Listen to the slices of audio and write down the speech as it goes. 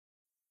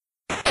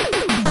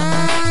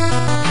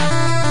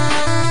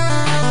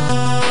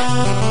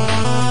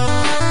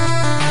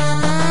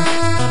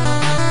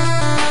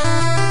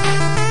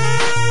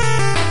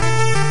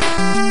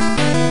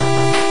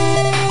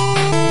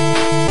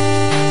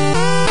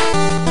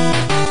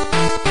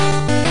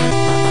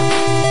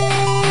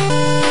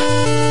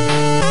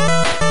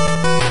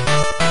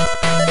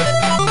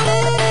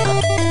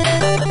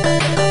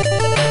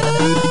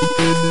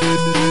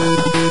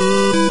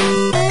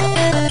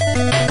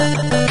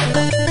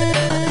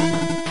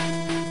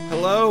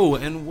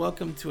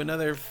welcome to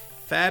another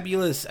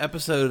fabulous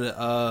episode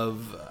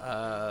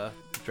of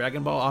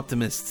Dragon Ball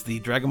Optimists, the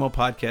Dragon Ball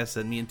podcast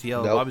that me and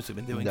TL have obviously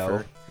been doing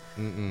for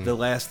the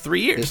last 3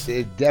 years.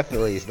 It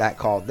definitely is not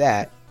called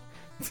that.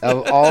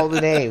 Of all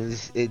the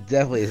names, it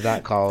definitely is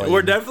not called.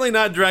 We're definitely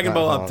not Dragon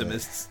Ball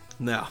Optimists.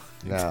 No.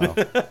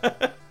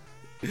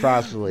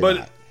 Possibly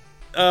but,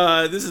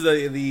 not. This is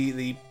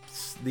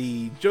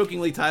the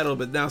jokingly titled,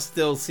 but now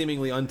still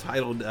seemingly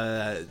untitled,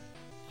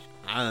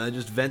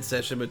 just vent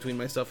session between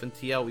myself and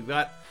TL. We've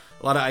got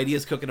a lot of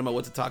ideas cooking about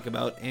what to talk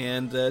about,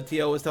 and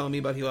TL was telling me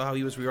about how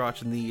he was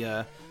rewatching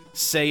the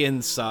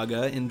Saiyan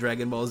saga in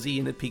Dragon Ball Z,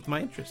 and it piqued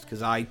my interest,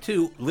 because I,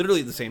 too,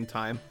 literally at the same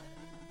time,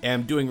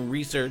 am doing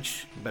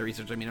research. By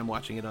research, I mean I'm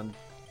watching it on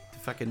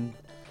fucking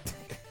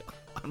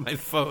on my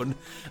phone,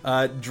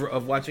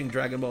 of watching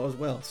Dragon Ball as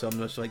well. So I'm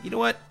just like, you know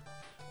what?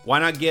 Why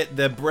not get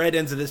the bread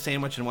ends of the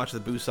sandwich and watch the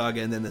Buu saga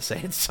and then the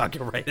Saiyan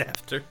saga right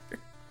after?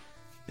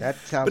 That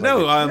sounds but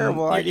no, like a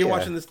terrible idea. You're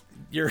watching this.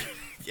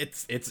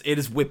 It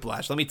is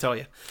whiplash. Let me tell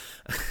you,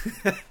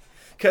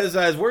 because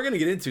as we're gonna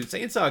get into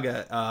Saiyan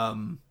Saga,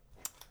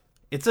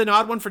 it's an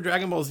odd one for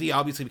Dragon Ball Z,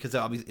 obviously, because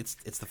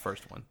it's the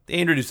first one. They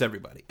introduce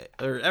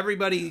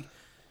everybody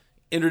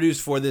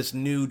introduced for this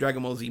new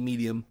Dragon Ball Z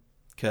medium,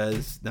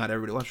 because not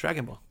everybody wants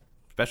Dragon Ball,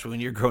 especially when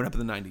you're growing up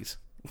in the 90s.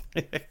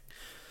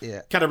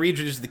 Yeah, kind of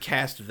reintroduces the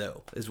cast,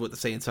 though, is what the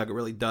Saiyan Saga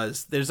really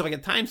does. There's like a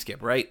time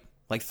skip, right?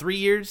 Like 3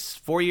 years,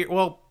 4 years,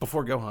 well,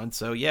 before Gohan,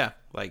 so yeah,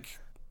 like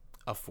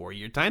a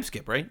 4-year time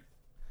skip, right?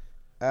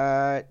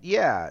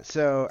 Yeah,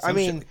 so, Some I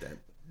mean, shit like that.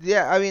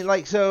 yeah, I mean,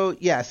 like, so,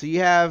 yeah, so you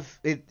have,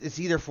 it's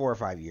either 4 or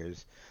 5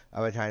 years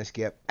of a time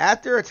skip.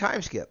 After a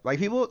time skip, like,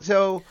 people,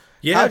 so,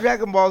 how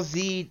Dragon Ball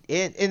Z,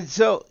 and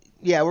so,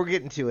 yeah, we're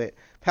getting to it.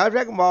 How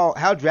Dragon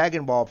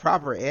Ball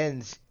proper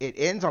ends, it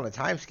ends on a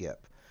time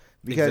skip.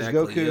 Because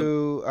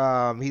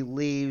Goku, he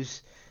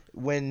leaves.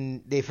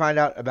 When they find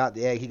out about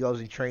the egg, he goes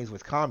and trains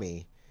with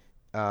Kami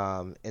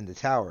in the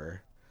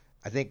tower.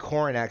 I think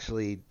Korin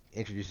actually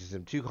introduces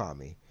him to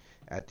Kami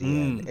at the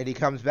end. And he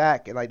comes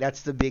back, and like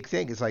that's the big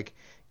thing. It's like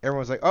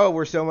everyone's like, oh,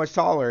 we're so much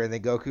taller. And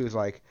then Goku's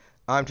like,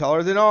 I'm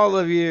taller than all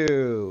of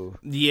you.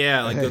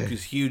 Yeah, like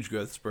Goku's huge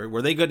growth spurt,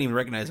 where they couldn't even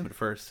recognize him at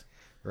first.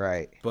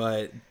 Right.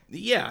 But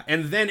yeah,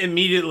 and then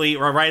immediately,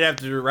 or right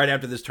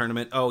after this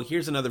tournament, oh,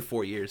 here's another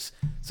 4 years.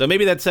 So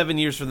maybe that 7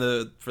 years for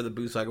the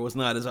Buu saga was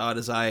not as odd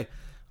as I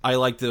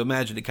like to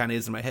imagine it kind of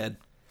is in my head.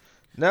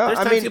 No, there's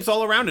time skips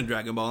all around in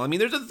Dragon Ball. I mean,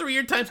 there's a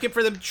 3-year time skip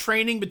for them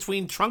training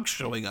between Trunks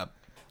showing up.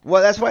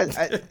 Well, that's why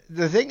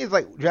the thing is,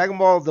 like, Dragon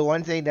Ball, the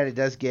one thing that it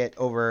does get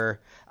over,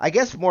 I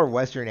guess, more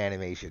Western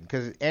animation,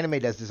 because anime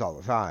does this all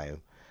the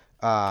time,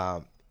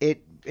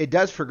 it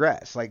does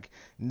progress. Like,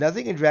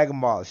 nothing in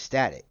Dragon Ball is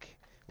static.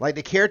 Like,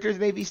 the characters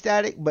may be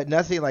static, but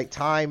nothing, like,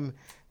 time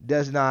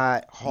does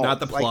not halt. Not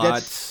the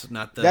plots,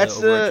 not the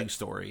overarching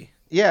story.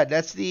 Yeah,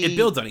 that's the... It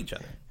builds on each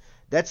other.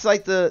 That's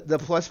like the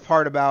plus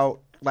part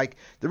about, like,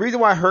 the reason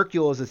why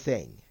Hercule is a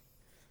thing.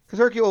 Because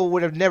Hercule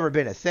would have never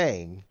been a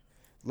thing,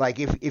 like,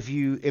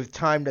 if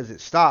time doesn't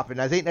stop. And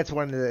I think that's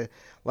one of the,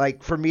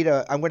 like, for me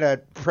to, I'm going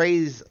to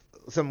praise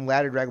some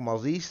latter Dragon Ball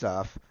Z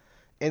stuff,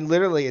 and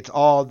literally it's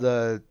all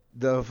the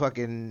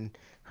fucking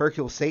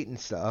Hercule Satan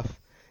stuff.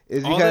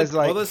 Is because,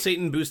 all the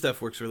Satan Buu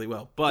stuff works really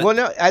well. But well,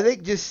 no, I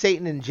think just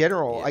Satan in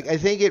general. Yeah. Like, I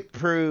think it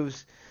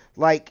proves,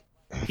 like...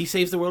 He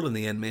saves the world in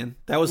the end, man.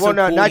 That was so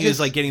cool. Not just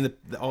like getting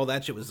all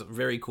that shit was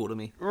very cool to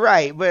me.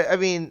 Right, but I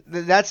mean,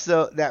 that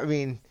could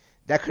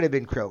have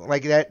been Krillin.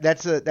 Like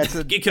that's a. It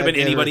could have been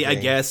anybody, thing.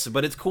 I guess,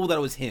 but it's cool that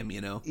it was him.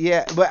 You know.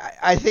 Yeah, but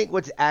I think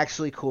what's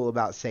actually cool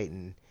about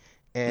Satan,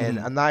 and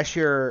I'm not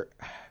sure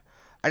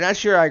I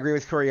agree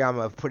with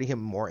Toriyama of putting him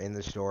more in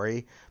the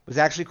story. What's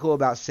actually cool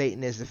about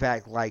Satan is the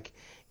fact, like,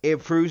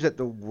 it proves that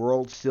the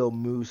world still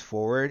moves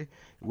forward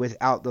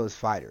without those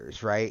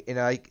fighters, right? And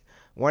like.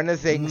 One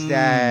of the things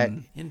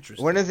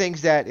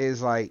that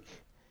is, like,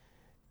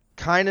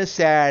 kind of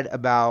sad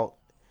about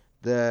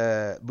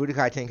the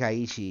Budokai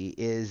Tenkaichi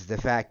is the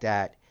fact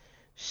that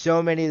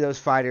so many of those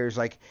fighters,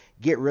 like,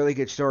 get really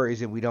good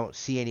stories and we don't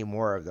see any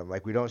more of them.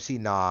 Like, we don't see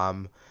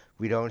Nam,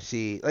 we don't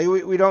see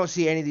we don't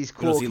see any of these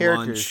cool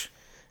characters. Launch.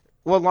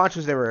 Well, Launch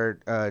was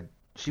never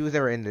she was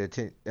never in the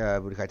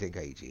Budokai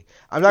Tenkaichi.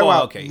 I'm talking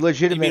about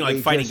legitimately. You mean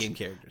like fighting game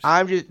characters?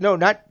 I'm just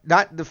not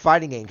the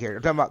fighting game character.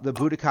 I'm talking about the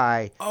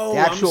Budokai, the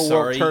actual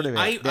world tournament.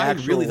 I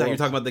really thought you were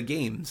talking about the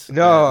games.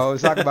 No, I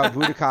was talking about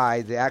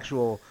Budokai, the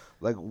actual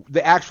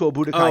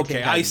Budokai. Oh,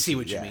 okay, Tenkaichi. I see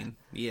what you mean.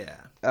 Yeah.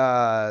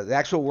 The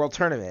actual world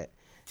tournament.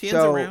 Tien's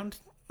around.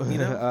 You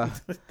know.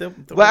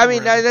 Well, I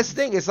mean, that's the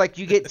thing. It's like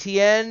you get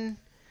Tien,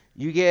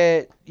 you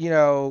get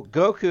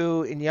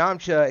Goku and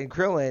Yamcha and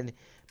Krillin.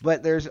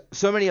 But there's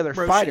so many other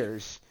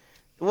fighters.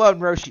 Well,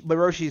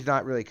 Roshi's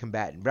not really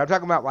combatant. But I'm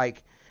talking about,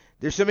 like,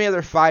 there's so many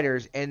other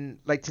fighters. And,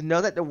 like, to know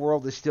that the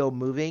world is still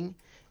moving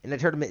and the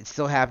tournament is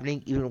still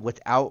happening even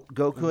without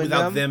Goku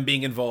without them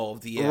being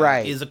involved,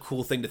 right, is a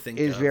cool thing to think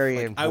is of.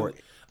 Very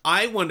important.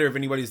 I wonder if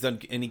anybody's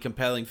done any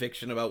compelling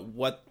fiction about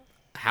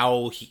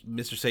how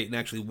Mr. Satan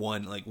actually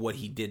won, like, what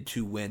he did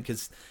to win.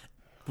 Because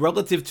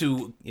relative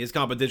to his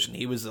competition,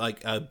 he was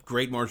like a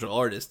great martial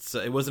artist. So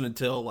it wasn't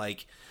until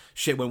like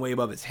shit went way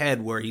above his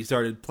head where he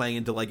started playing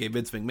into like a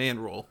Vince McMahon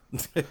role.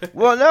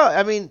 Well, no,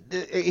 I mean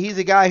he's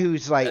a guy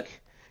who's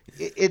like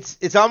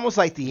it's almost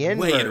like the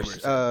inverse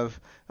of.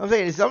 I'm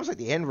saying it's almost like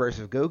the inverse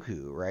of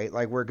Goku, right?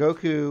 Like where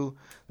Goku,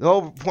 the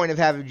whole point of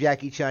having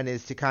Jackie Chun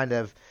is to kind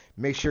of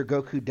make sure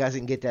Goku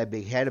doesn't get that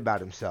big head about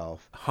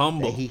himself.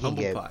 Humble, that he can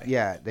humble get, pie.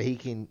 Yeah, that he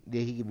can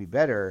be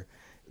better.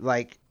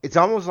 Like it's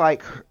almost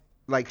like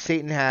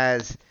Satan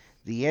has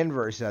the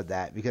inverse of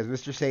that because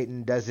Mr.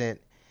 Satan doesn't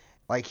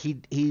like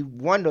he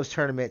won those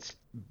tournaments,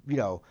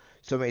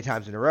 so many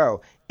times in a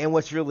row. And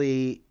what's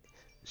really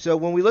so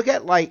when we look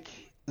at like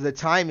the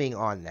timing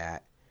on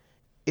that.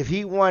 If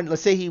he won,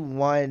 let's say he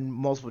won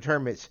multiple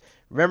tournaments.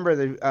 Remember,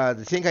 the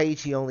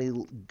Tenkaichi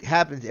only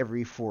happens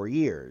every 4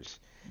 years.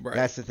 Right.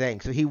 That's the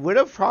thing. So he would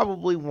have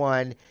probably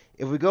won,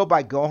 if we go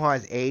by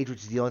Gohan's age,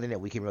 which is the only thing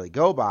that we can really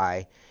go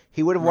by,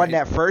 he would have won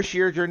that first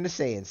year during the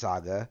Saiyan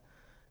Saga.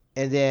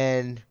 And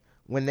then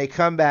when they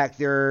come back,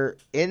 they're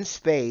in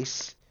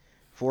space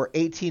for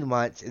 18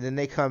 months, and then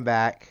they come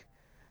back.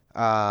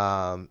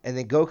 And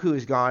then Goku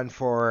is gone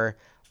for,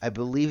 I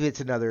believe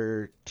it's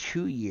another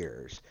 2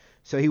 years.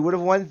 So he would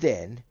have won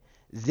then.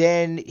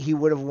 Then he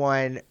would have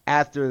won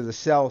after the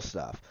Cell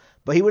stuff.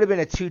 But he would have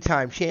been a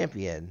 2-time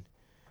champion,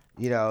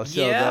 So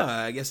yeah,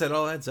 I guess that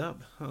all adds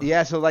up. Huh.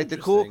 Yeah, so like the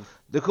cool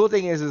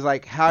thing is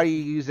like how do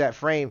you use that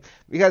frame?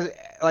 Because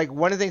like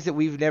one of the things that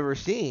we've never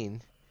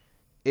seen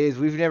is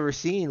what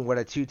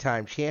a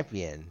 2-time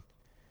champion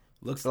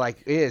looks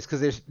like is because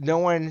there's no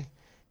one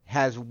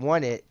has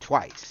won it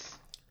twice.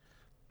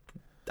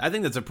 I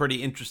think that's a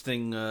pretty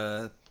interesting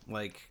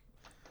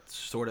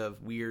sort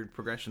of weird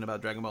progression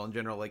about Dragon Ball in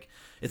general. Like,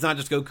 it's not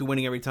just Goku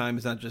winning every time.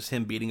 It's not just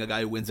him beating a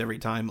guy who wins every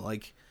time.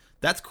 Like,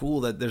 that's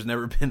cool that there's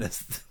never been a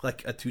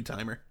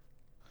 2-timer.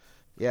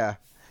 Yeah,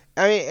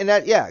 I mean, and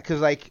that because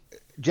like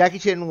Jackie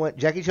Chun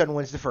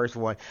wins the first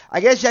one.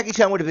 I guess Jackie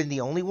Chun would have been the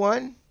only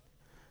one.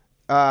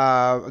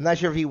 I'm not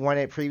sure if he won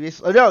it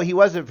previous. Oh no, he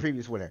was a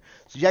previous winner.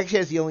 So Jackie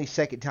Chan is the only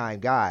second-time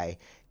guy,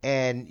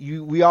 and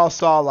we all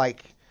saw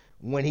like.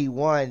 When he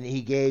won,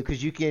 he gave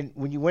because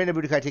when you win a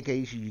Budokai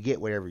Tenkaichi, you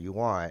get whatever you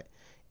want,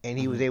 and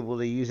he was able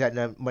to use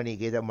that money,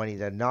 gave that money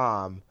to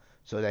Nam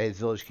so that his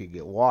village could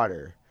get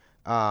water.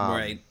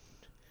 Right.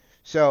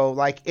 So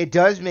like it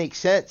does make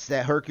sense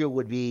that Hercule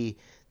would be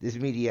this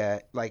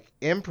media like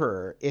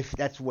emperor if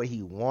that's what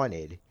he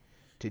wanted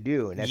to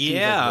do, and that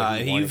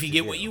if you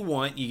get what you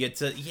want, you get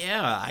to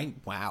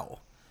wow.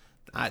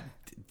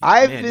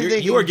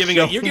 You're giving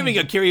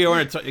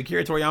Akira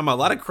Toriyama a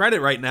lot of credit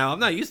right now. I'm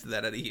not used to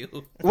that out of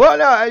you. Well,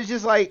 no, I was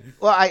just like,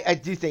 I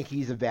do think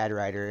he's a bad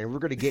writer, and we're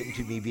going to get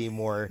into me being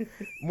more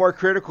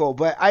critical.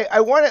 But I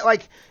want it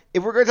like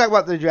if we're going to talk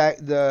about if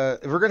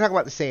we're going to talk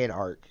about the Saiyan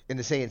arc in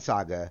the Saiyan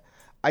Saga,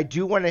 I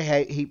do want to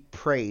heap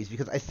praise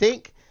because I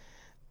think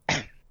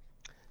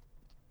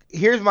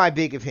here's my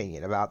big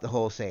opinion about the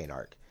whole Saiyan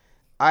arc.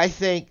 I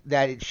think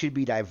that it should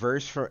be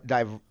divorced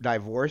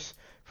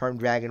from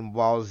Dragon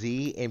Ball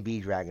Z and be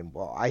Dragon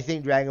Ball. I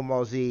think Dragon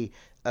Ball Z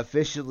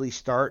officially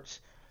starts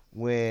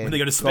when they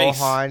go to space.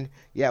 With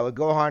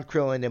Gohan,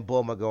 Krillin, and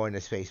Bulma go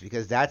into space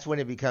because that's when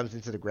it becomes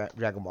into the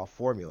Dragon Ball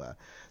formula.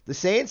 The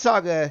Saiyan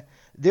Saga,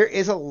 there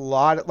is a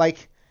lot of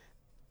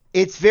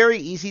it's very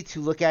easy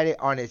to look at it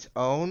on its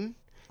own,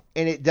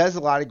 and it does a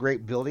lot of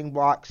great building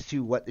blocks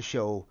to what the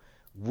show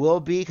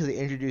will be because it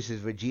introduces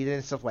Vegeta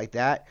and stuff like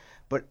that.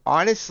 But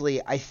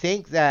honestly, I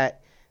think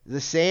that the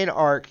Saiyan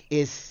arc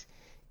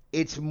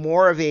it's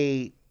more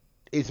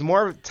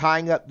of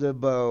tying up the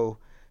bow,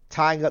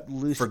 tying up the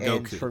loose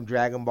ends from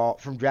Dragon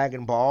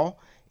Ball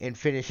and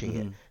finishing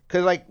it.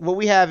 Because like what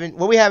we have in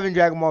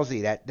Dragon Ball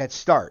Z that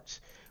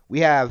starts, we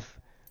have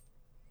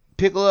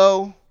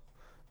Piccolo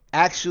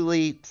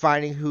actually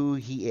finding who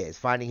he is,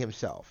 finding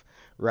himself,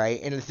 right?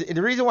 And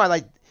the reason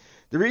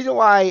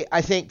why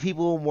I think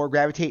people more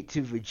gravitate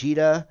to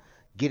Vegeta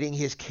getting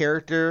his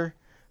character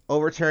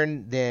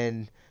overturned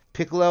than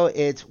Piccolo,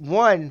 it's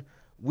one.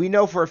 We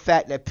know for a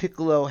fact that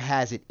Piccolo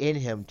has it in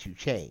him to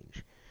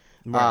change.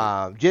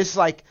 Right. Just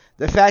like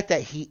the fact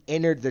that he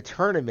entered the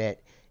tournament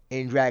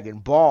in Dragon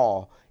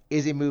Ball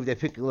is a move that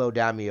Piccolo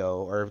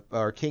Daimyo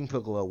or King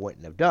Piccolo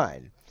wouldn't have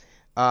done.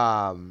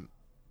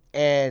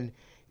 And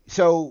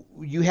so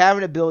you have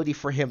an ability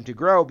for him to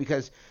grow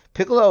because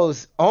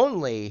Piccolo's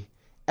only,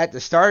 at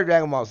the start of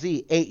Dragon Ball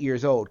Z, 8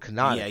 years old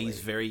canonically. Yeah, he's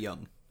very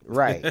young.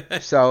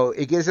 Right. So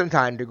it gives him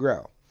time to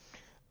grow.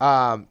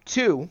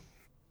 2,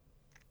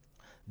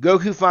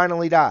 Goku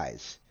finally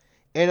dies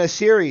in a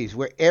series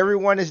where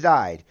everyone has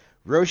died.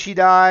 Roshi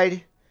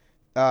died,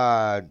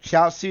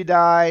 Chaozu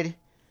died,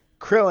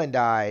 Krillin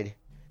died.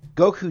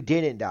 Goku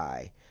didn't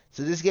die.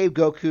 So this gave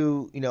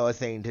Goku, a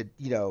thing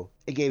to,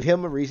 it gave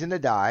him a reason to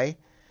die.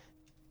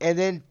 And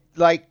then,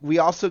 we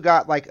also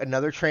got,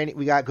 another training.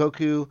 We got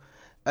Goku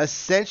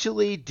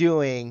essentially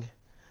doing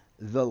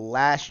the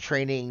last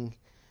training,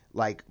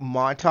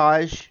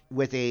 montage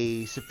with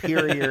a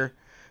superior,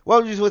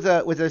 just with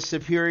a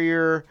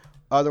superior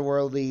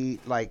otherworldly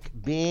like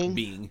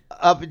being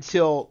up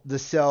until the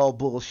Cell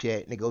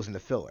bullshit and it goes into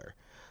filler.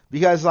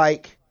 Because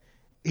like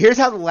here's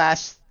how the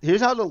last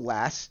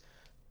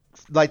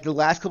like the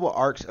last couple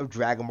arcs of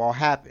Dragon Ball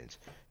happens.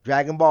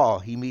 Dragon Ball,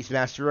 he meets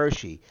Master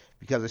Roshi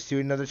because a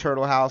student of the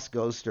Turtle House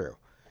goes through.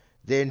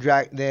 Then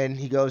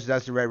he goes and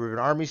does the Red Ribbon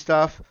Army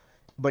stuff,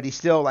 but he's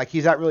still like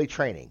he's not really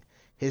training.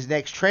 His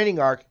next training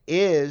arc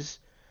is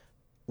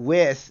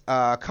with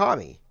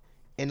Kami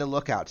in the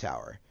Lookout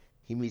Tower.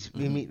 He meets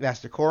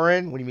Master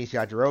Korin. When he meets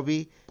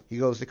Yajirobe, he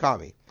goes to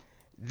Kami.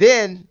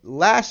 Then,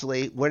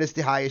 lastly, what is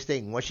the highest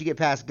thing? Once you get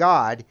past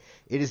God,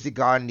 it is the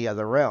God in the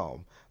other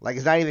realm. Like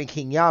it's not even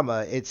King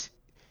Yama. It's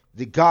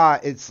the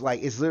God. It's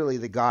literally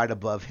the God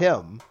above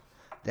him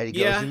that he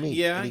goes to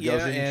meet. And he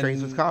goes and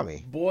trains with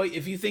Kami. Boy,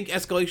 if you think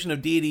escalation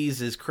of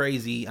deities is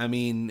crazy, I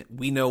mean,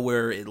 we know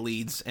where it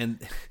leads, and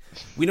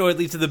we know it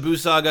leads to the Buu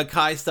Saga,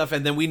 Kai stuff,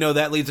 and then we know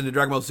that leads into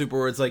Dragon Ball Super,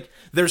 where it's like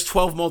there's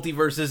 12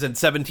 multiverses and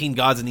 17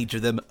 gods in each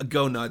of them.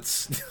 Go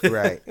nuts.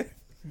 Right.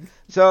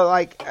 So,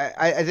 like,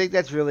 I think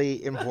that's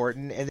really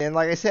important. And then,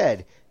 like I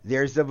said,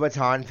 there's the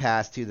baton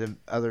pass to the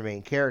other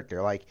main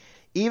character. Like,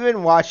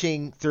 even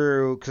watching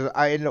through, because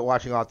I ended up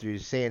watching all through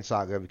Saiyan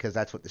Saga because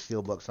that's what the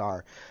Steelbooks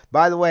are.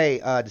 By the way,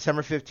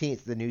 December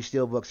 15th, the new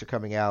Steelbooks are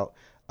coming out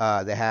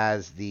that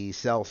has the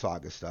Cell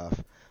Saga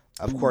stuff.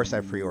 Of course,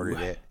 I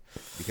pre-ordered it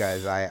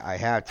because I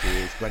have to.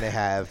 It's going to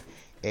have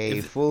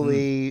a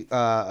fully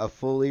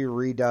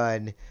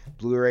redone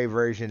Blu-ray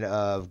version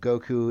of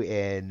Goku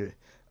and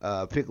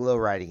Piccolo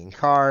riding in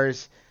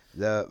cars,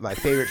 my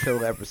favorite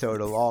film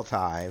episode of all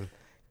time.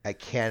 I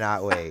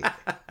cannot wait.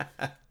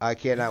 I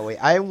cannot wait.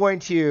 I am going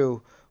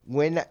to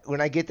when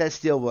I get that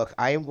Steelbook,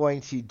 I am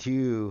going to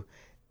do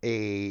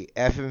a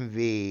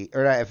FMV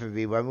or not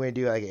FMV, but I'm going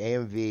to do like an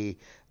AMV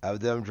of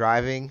them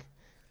driving.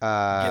 Get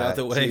out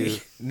the way. They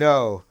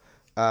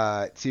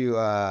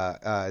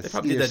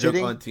probably did that joke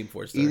on Team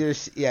Force.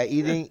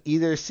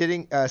 Either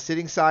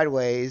sitting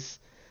sideways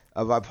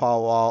by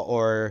Paul Wall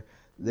or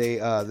the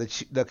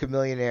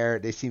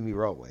Chameleonaire, they see me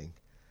rolling.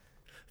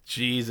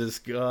 Jesus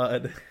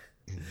God.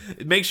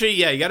 Make sure,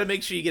 you got to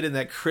make sure you get in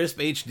that crisp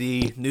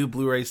HD new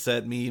Blu-ray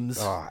set memes.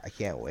 Oh, I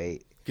can't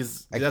wait.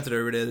 Because that's what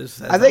everybody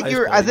is. I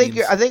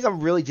think I'm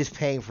really just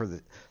paying for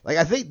the. Like,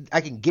 I think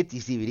I can get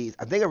these DVDs.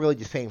 I think I'm really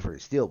just paying for the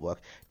Steelbook.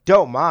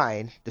 Don't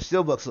mind. The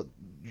Steelbooks look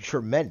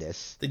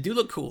tremendous. They do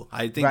look cool.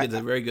 I think it's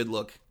a very good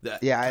look.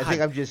 I think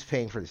I'm just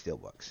paying for the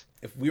Steelbooks.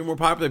 If we were more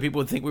popular, people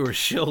would think we were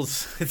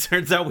shills. It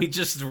turns out we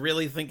just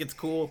really think it's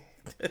cool.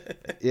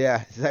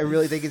 Yeah, I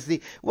really think it's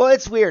well,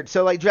 it's weird.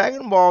 So, like,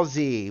 Dragon Ball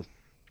Z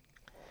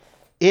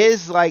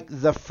is, like,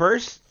 the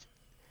first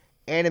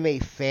anime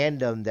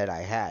fandom that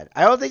I had.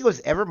 I don't think it was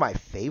ever my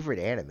favorite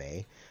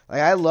anime.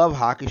 Like, I love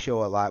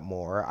Hakusho a lot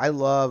more. I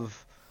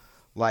love,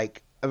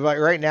 like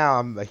right now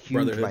I'm a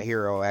huge My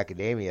Hero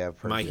Academia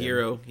person. My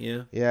Hero,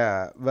 yeah.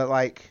 Yeah, but,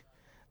 like,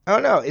 I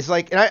don't know. It's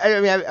like, and I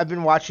mean, I've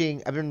been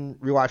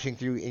rewatching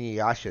through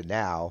Inuyasha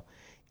now,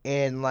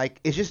 and, like,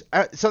 it's just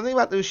something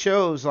about those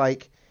shows,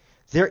 like,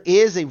 there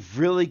is a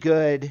really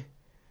good,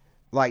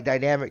 like,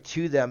 dynamic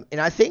to them,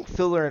 and I think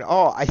filler and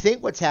all. I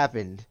think what's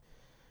happened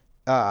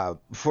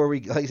before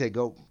we, like I said,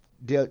 go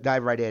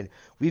dive right in,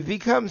 we've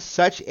become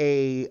such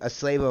a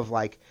slave of,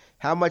 like,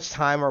 how much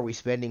time are we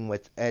spending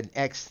with an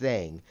X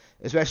thing,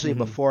 especially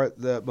before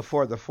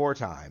the 4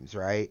 times,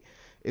 right?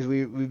 Is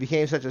we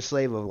became such a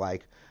slave of,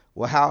 like,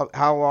 well,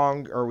 how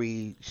long are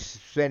we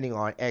spending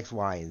on X,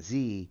 Y, and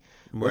Z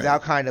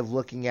without kind of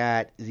looking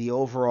at the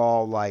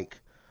overall, like,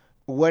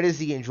 what is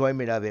the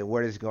enjoyment of it?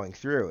 What is going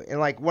through? And,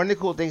 like, one of the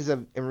cool things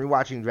in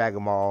rewatching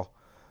Dragon Ball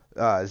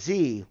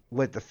Z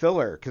with the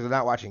filler, because I'm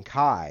not watching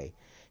Kai,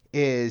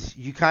 is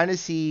you kind of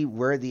see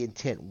where the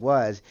intent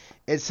was.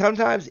 And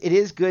sometimes it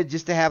is good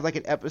just to have, like,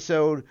 an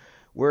episode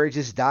where it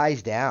just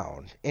dies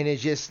down and it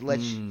just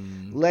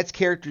lets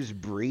characters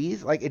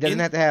breathe. Like, it doesn't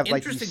have to have,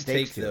 like, these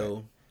stakes to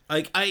it.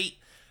 Like,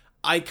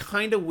 I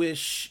kind of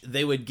wish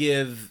they would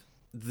give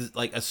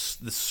the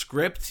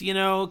script, you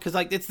know, because,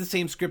 like, it's the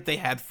same script they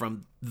had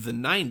from the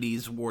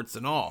 90s, warts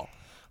and all.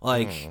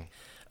 Like,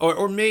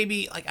 or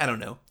maybe, like, I don't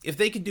know, if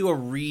they could do a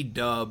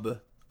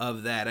redub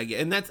of that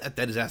again, and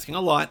that is asking a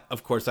lot.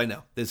 Of course, I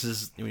know this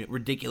is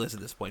ridiculous at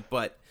this point,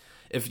 but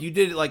if you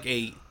did, like,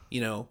 a,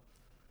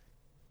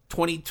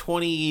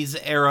 2020s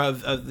era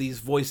of these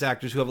voice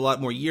actors who have a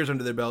lot more years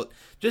under their belt,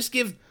 just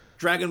give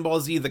Dragon Ball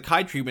Z the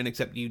Kai treatment,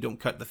 except you don't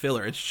cut the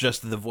filler. It's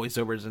just the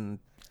voiceovers and,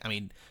 I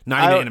mean,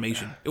 not even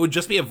animation. It would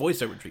just be a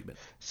voiceover treatment.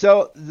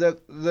 So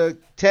the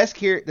test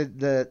here,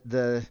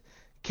 the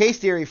case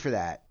theory for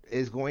that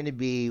is going to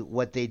be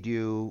what they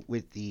do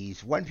with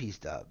these One Piece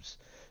dubs.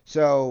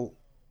 So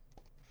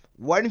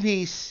One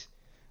Piece,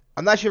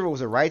 I'm not sure if it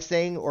was a rights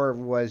thing or it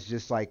was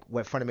just, like,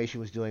 what Funimation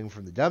was doing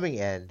from the dubbing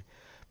end,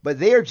 but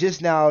they are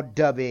just now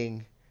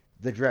dubbing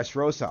the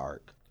Dressrosa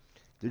arc.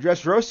 The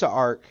Dressrosa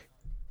arc,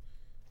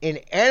 in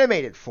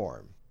animated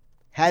form,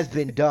 has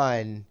been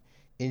done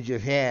in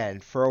Japan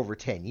for over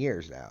 10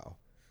 years now.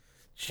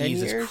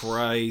 Jesus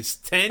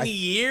Christ. 10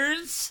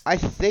 years? I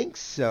think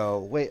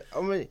so. Wait,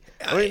 let me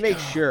make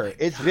sure.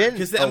 It's been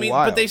a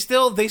while. But they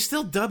still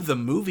dub the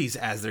movies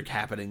as they're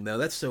happening, though.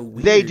 That's so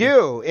weird. They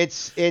do.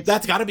 It's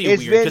that's got to be weird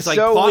because like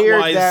so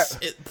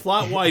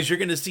plot wise, you're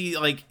going to see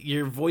like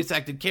your voice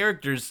acted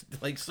characters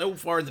like so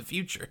far in the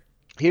future.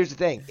 Here's the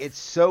thing. It's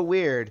so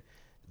weird.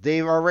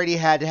 They've already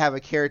had to have a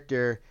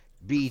character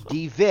be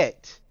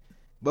de-Vicked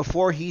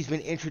before he's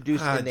been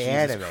introduced in the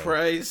anime. Jesus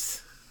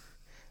Christ.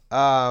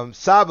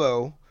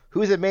 Sabo,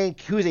 who's a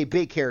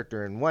big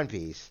character in One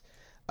Piece,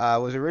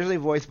 was originally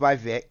voiced by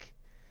Vic.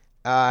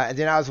 And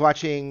then I was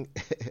watching.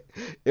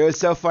 It was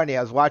so funny.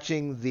 I was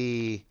watching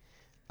the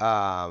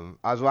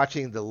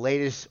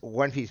latest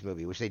One Piece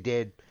movie, which they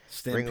did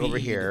bring over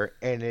here,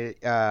 and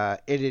it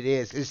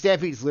is.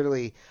 Stampede is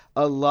literally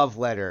a love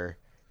letter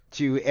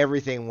to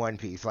everything One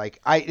Piece.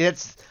 Like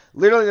it's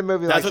literally the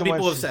movie. That's like what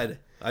people have said.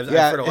 I've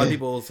heard a lot of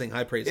people saying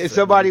high praise. If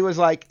somebody was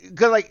like,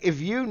 because like if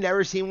you've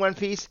never seen One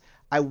Piece,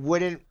 I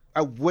wouldn't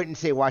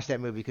say watch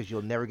that movie because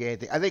you'll never get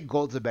anything. I think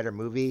Gold's a better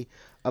movie.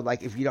 Of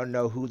like if you don't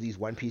know who these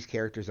One Piece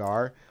characters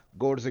are,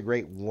 Gold is a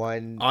great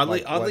one.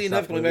 Oddly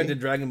enough, going back to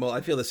Dragon Ball,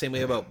 I feel the same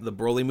way about the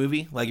Broly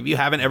movie. Like if you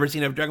haven't ever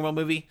seen a Dragon Ball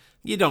movie,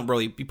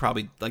 Broly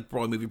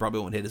movie probably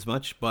won't hit as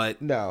much.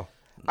 But no,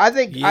 I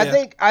think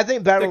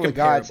Battle of the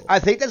Gods. I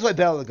think that's why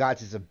Battle of the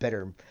Gods is a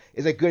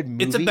good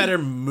movie. It's a better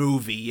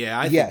movie, yeah.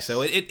 I think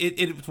so.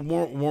 It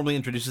more warmly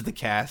introduces the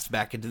cast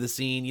back into the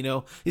scene. You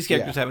know, these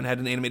characters haven't had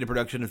an animated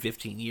production in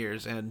 15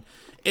 years, and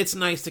it's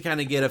nice to kind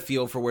of get a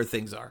feel for where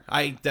things are.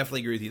 I definitely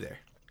agree with you there.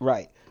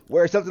 Right.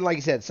 Where something like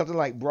you said, something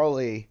like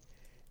Broly.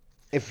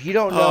 If you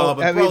don't know,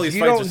 but Broly's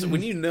fights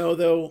when you know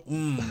though,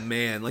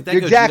 man, like that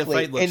exactly.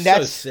 Gogeta fight looks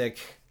so sick.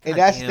 And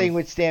that's the thing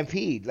with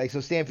Stampede. Like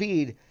so,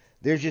 Stampede,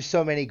 there's just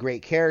so many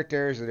great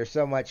characters, and there's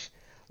so much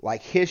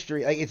like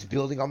history. Like it's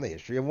building on the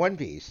history of One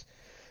Piece.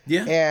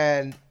 Yeah.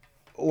 And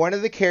one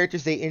of the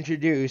characters they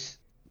introduced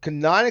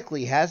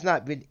canonically has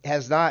not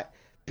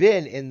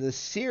been in the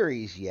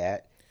series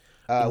yet.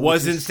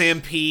 Was in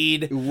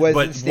Stampede,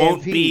 but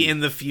won't be in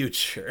the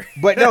future.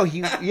 But no,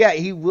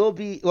 he will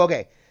be.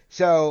 Okay,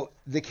 so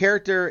the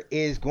character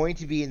is going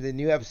to be in the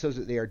new episodes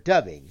that they are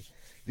dubbing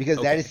because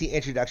that is the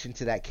introduction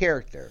to that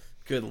character.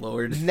 Good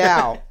Lord.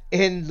 Now,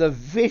 in the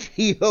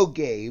video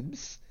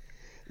games,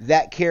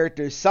 that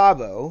character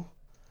Sabo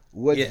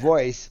was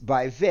voiced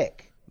by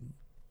Vic.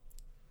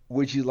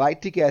 Would you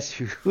like to guess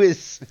who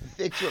is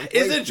Vic's replacement?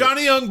 Is it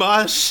Johnny Young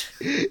Bosch?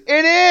 It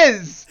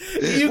is!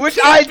 Which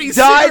I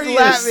died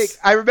laughing.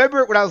 I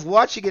remember when I was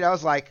watching it, I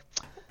was like,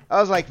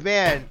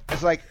 man,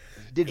 it's like,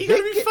 did Vic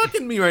gotta be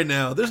fucking me right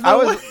now? There's no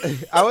way.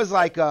 I was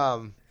like,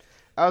 oh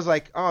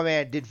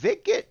man, did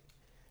Vic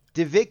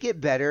get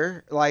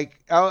better? Like,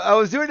 I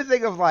was doing the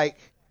thing of like,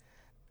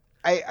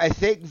 I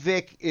think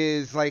Vic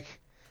is like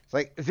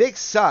Vic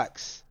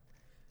sucks,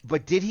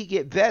 but did he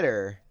get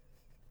better?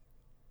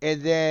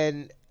 And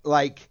then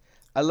like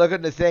I look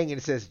at the thing and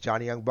it says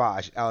Johnny Young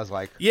Bosch. I was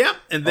like, yeah,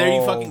 and there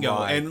you fucking go.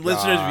 And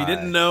listeners, if you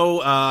didn't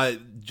know,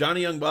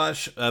 Johnny Young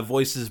Bosch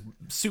voices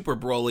Super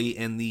Broly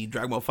in the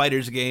Dragon Ball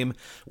FighterZ game,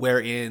 where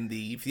in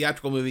the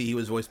theatrical movie he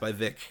was voiced by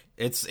Vic.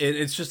 It's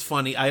just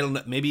funny. I don't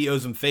know. Maybe he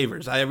owes him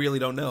favors. I really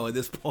don't know at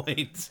this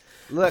point.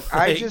 Look,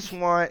 like,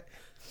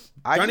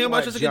 Johnny Young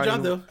Bosch does a good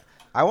job though.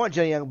 I want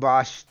Johnny Young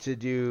Bosch to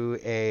do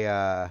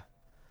a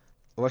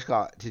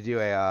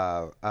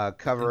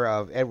cover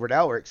of Edward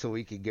Elric so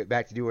we can get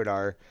back to doing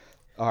our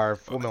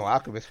Full Metal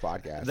Alchemist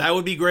podcast. That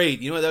would be great.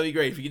 You know what? That would be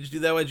great if you could just do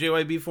that with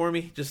JYB for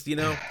me. Just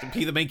to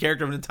be the main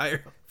character of an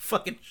entire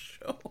fucking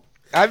show.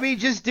 I mean,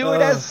 just do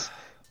it as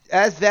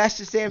Vash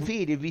the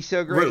Stampede. It'd be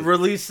so great.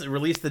 Release the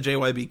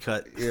JYB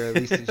cut. Yeah,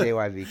 release the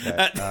JYB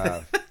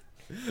cut.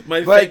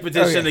 My fake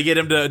petition to get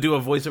him to do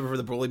a voiceover for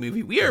the Broly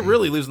movie. We are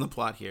really losing the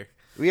plot here.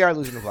 We are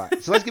losing the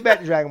plot. So let's get back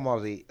to Dragon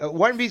Ball Z.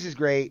 One Piece is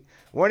great.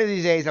 One of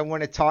these days, I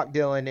want to talk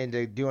Dylan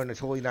into doing a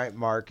Holy Night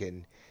Mark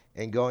and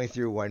going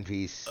through One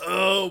Piece.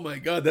 Oh my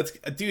God, it's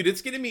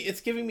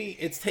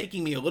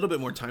taking me a little bit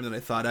more time than I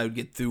thought I would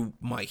get through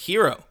My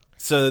Hero.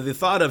 So the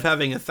thought of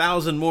having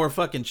 1,000 more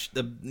fucking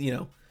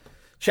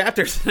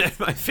chapters at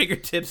my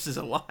fingertips is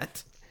a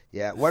lot.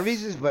 Yeah, One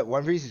Piece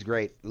is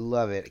great.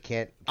 Love it.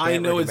 I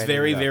know it's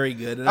very, very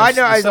good. And I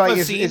know. The stuff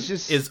I've seen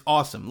is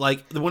awesome.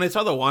 Like when I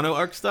saw the Wano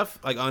arc stuff,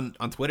 like on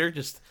Twitter,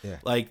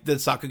 like the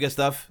Sakuga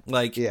stuff,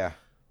 like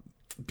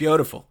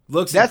beautiful.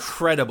 Looks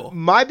incredible.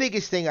 My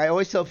biggest thing, I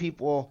always tell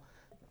people,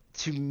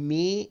 to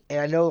me, and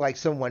I know like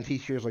some One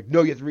Piece viewers like,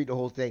 no, you have to read the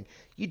whole thing.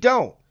 You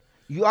don't.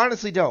 You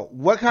honestly don't.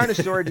 What kind of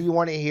story do you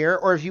want to hear?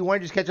 Or if you want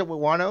to just catch up with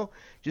Wano,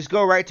 just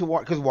go right to Wano,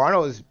 because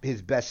Wano is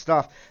his best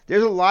stuff.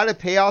 There's a lot of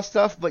payoff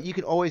stuff, but you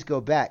can always go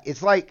back.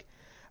 It's like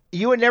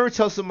you would never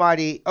tell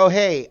somebody, oh,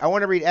 hey, I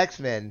want to read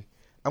X-Men.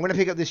 I'm going to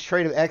pick up this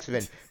trade of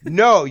X-Men.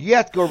 No, you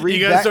have to go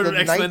read back to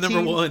X-Men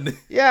number 1.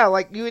 Yeah,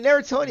 like you would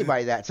never tell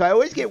anybody that. So I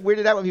always get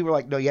weirded out when people are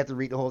like, no, you have to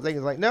read the whole thing.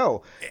 It's like,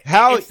 no.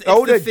 How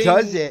Oda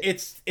does it.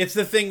 It's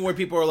the thing where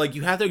people are like,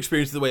 you have to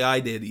experience it the way I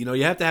did. You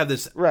have to have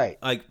this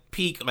like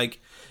peak, like,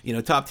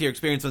 top tier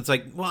experience. And it's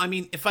like, well, I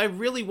mean, if I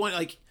really want,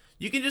 like,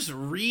 you can just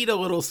read a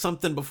little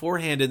something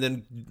beforehand and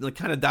then like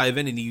kind of dive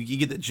in and you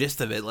get the gist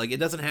of it. Like it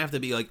doesn't have to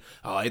be like,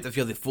 oh, I have to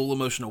feel the full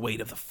emotional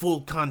weight of the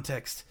full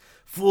context,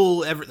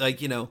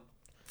 like, you know,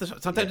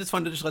 sometimes it's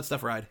fun to just let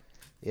stuff ride.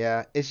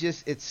 Yeah,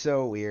 it's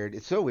so weird.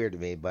 It's so weird to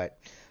me, but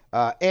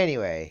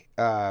anyway,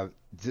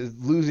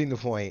 losing the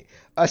point.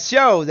 A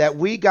show that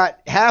we got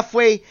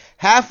halfway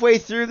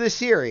through the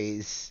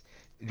series,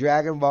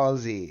 Dragon Ball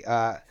Z.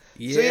 So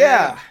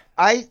yeah,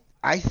 I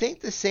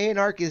think the Saiyan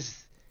arc is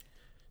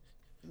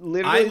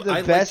literally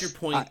the best. Like your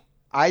point.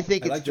 I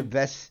think it's the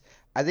best.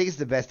 I think it's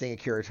the best thing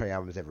Akira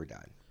Toriyama's ever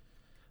done.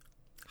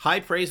 High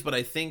praise, but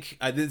I think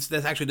this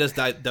actually does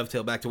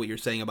dovetail back to what you're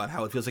saying about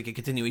how it feels like a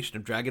continuation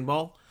of Dragon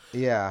Ball.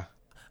 Yeah.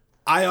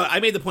 I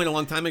made the point a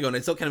long time ago, and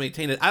I still kind of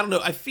maintain it. I don't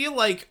know. I feel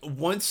like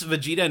once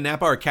Vegeta and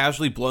Nappa are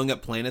casually blowing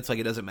up planets, like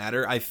it doesn't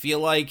matter. I feel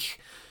like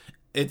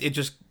it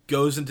just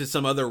goes into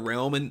some other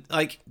realm, and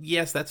like,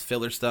 yes, that's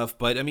filler stuff,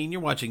 but I mean,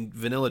 you're watching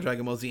vanilla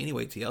Dragon Ball Z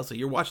anyway, TL, so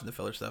you're watching the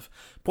filler stuff.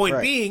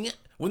 Point being,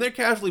 when they're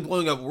casually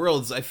blowing up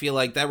worlds, I feel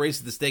like that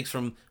raises the stakes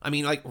from, I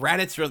mean, like,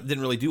 Raditz didn't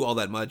really do all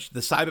that much.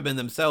 The Cybermen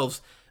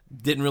themselves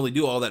didn't really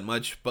do all that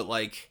much, but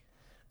like,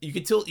 you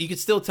could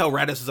still tell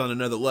Raditz is on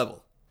another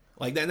level.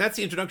 Like, and that's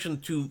the introduction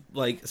to,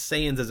 like,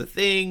 Saiyans as a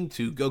thing,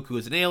 to Goku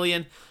as an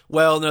alien.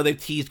 Well, no, they've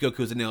teased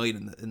Goku as an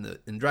alien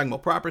in Dragon Ball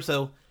proper,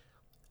 so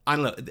I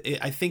don't know.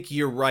 I think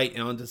you're right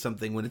onto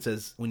something when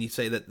you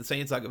say that the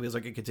Saiyan Saga feels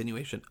like a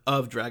continuation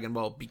of Dragon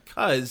Ball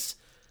because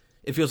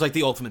it feels like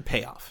the ultimate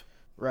payoff.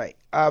 Right.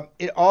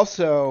 It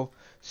also,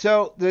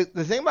 so the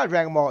thing about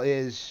Dragon Ball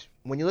is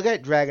when you look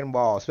at Dragon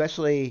Ball,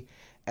 especially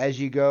as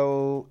you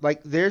go,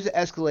 like, there's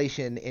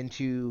escalation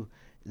into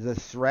the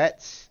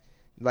threats.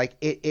 Like,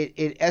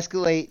 it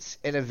escalates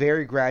in a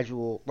very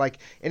gradual, like,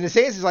 in the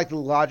sense, it's like the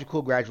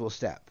logical gradual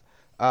step.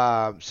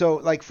 So,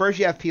 like, first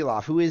you have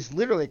Pilaf, who is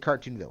literally a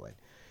cartoon villain.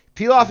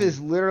 Pilaf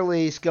is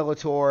literally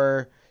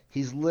Skeletor.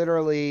 He's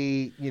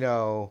literally, you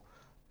know,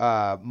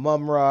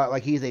 Mumra.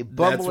 Like, he's a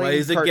bumbling That's why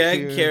he's cartoon.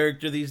 A gag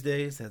character these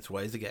days. That's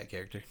why he's a gag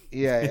character.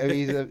 Yeah, I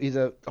mean, he's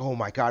a, oh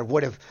my God,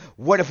 what if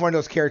one of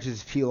those characters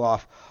is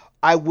Pilaf?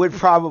 I would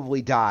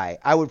probably die.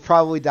 In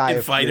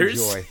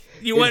Fighters? Joy.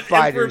 You want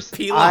Fighters.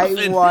 Emperor Pilaf?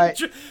 I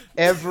want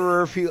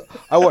Emperor Pilaf.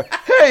 I want,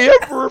 hey,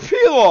 Emperor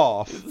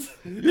Pilaf.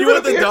 You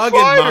want the dog in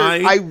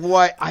Mai? I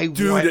want.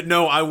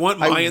 I want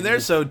Mai in there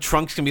so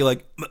Trunks can be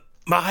like,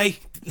 Mai.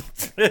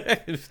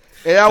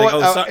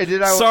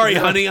 Sorry,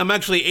 honey, I'm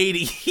actually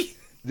 80.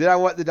 Then I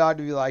want the dog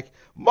to be like,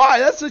 Mai,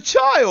 that's a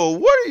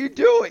child. What are you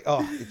doing?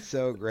 Oh, it's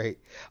so great.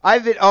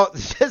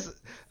 Just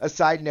a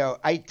side note,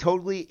 I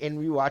totally, in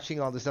rewatching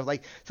all this stuff,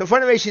 like, so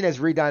Funimation has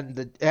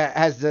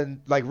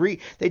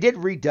they did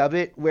redub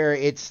it where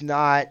it's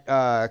not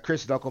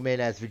Chris Knuckleman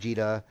as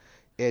Vegeta,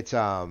 it's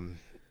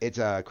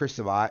Chris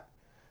Sabat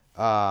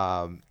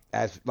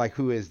as, like,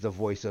 who is the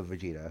voice of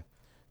Vegeta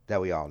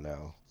that we all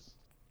know.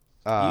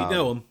 You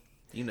know him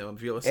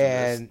if you're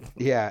listening to this.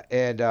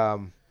 Yeah,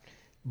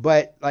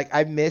 but like,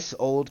 I miss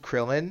old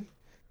Krillin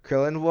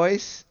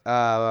voice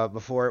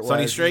before it was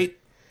Sunny Straight.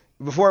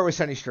 Before it was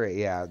Sunny Straight,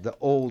 yeah, the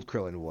old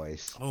Krillin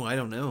voice. Oh, I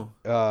don't know.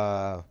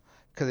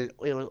 Because it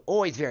was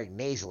always very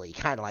nasally,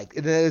 kind of like,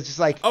 it's just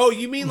like. Oh,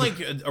 you mean like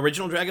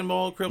original Dragon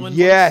Ball Krillin?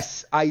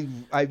 Yes, I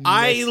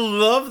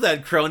love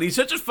that Krillin. He's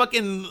such a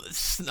fucking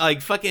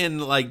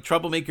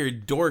troublemaker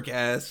dork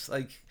ass.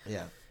 Like,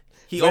 yeah,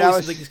 he always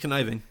seems like he's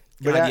conniving.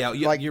 God,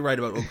 you're right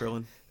about old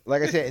Krillin.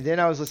 Like I said, and then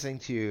I was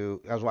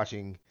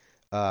watching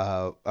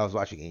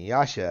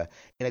Inuyasha,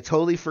 and I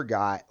totally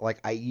forgot. Like,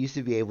 I used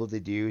to be able to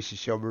do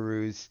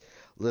Shishomaru's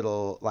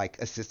little,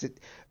 like, assistant.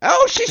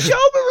 Oh,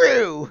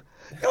 Shishomaru!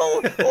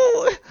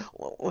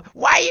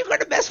 Why are you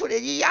gonna mess with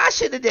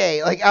Inuyasha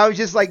today? Like, I was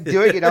just like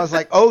doing it. I was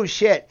like, oh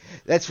shit,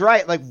 that's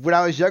right. Like, when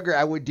I was younger,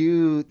 I would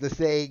do the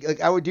thing.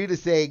 Like, I would do the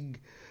thing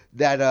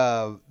that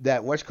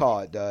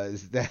whatchamacallit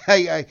does. That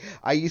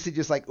I used to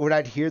just, like, when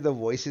I'd hear the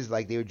voices,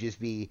 like, they would just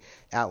be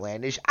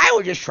outlandish, I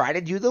would just try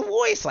to do the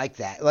voice like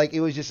that. Like,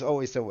 it was just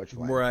always so much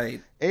fun. Right.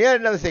 And yet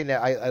another thing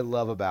that I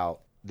love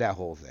about that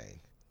whole thing.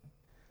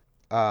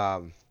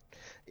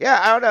 Yeah,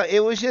 I don't know.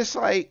 It was just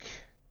like,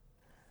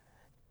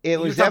 it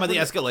was talking about the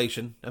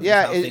escalation.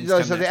 Yeah,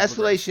 so the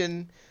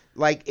escalation,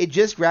 like, it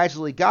just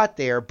gradually got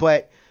there,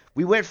 but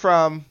we went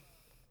from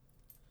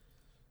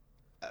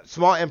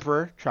small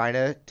emperor trying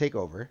to take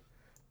over,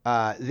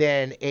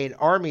 then an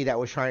army that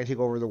was trying to take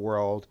over the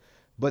world,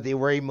 but they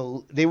were a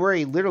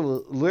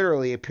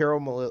literally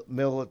imperial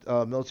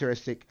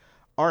militaristic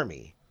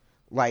army.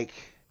 Like,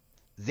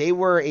 they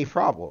were a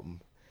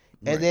problem.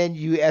 And then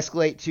you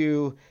escalate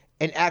to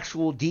an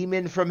actual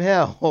demon from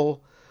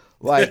hell.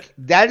 Like,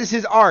 that is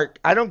his arc.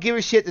 I don't give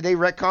a shit that they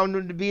retconned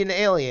him to be an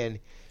alien.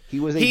 He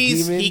was a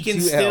demon. He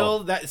can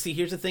still hell. See,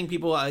 here's the thing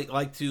people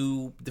like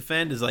to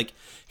defend is, like,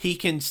 he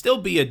can still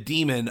be a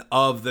demon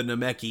of the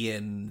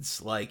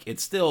Namekians. Like,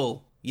 it's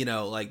still, you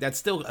know, like, that's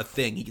still a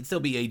thing. He can still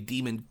be a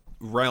demon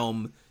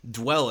realm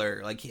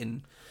dweller. Like,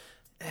 in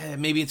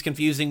maybe it's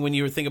confusing when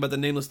you think about the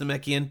nameless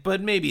Namekian,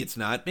 but maybe it's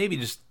not. Maybe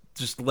just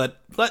let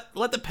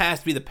the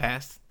past be the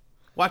past.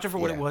 Watch it for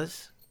what it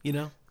was, you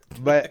know.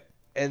 But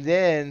And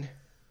then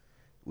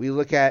we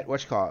look at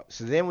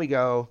so then we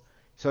go.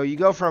 So you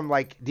go from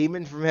like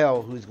Demon from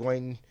Hell, who's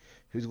going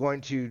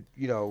to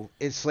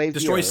enslave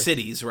destroy the earth.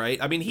 Cities,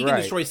 right? I mean, he can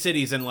destroy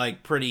cities and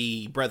like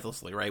pretty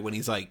breathlessly, right? When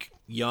he's like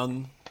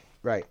young,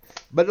 right?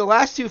 But the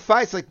last two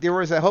fights, like there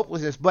was a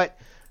hopelessness. But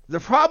the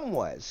problem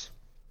was,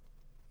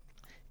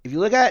 if you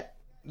look at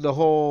the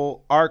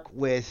whole arc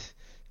with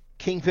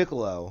King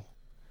Piccolo,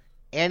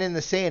 and in the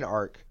Saiyan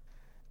arc,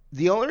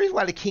 the only reason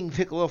why the King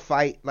Piccolo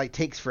fight like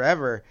takes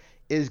forever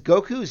is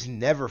Goku's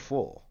never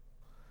full.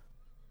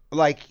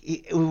 Like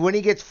when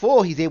he gets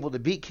full, he's able to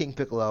beat King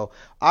Piccolo.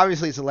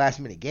 Obviously, it's a last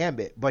minute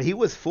gambit, but he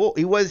was full.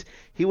 He was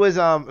He was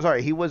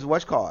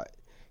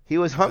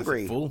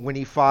hungry when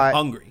he fought.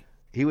 Hungry.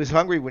 He was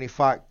hungry when he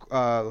fought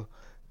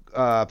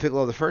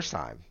Piccolo the first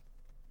time.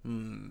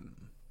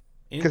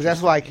 Because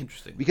that's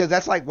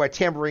like why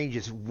Tambourine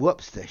just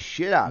whoops the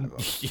shit out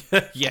of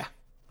him. yeah.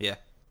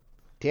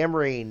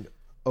 Tambourine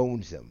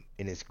owns him,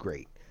 and it's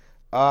great.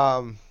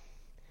 But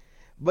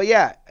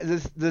yeah,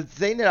 the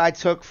thing that I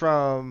took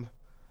from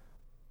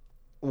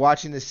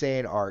watching the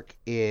Saiyan arc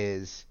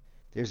is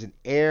there's an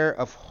air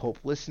of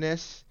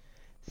hopelessness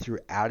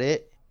throughout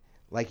it.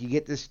 Like you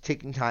get this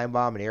ticking time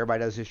bomb, and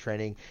everybody does this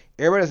training.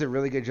 Everybody does a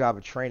really good job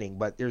of training,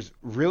 but there's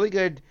really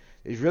good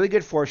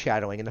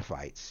foreshadowing in the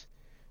fights.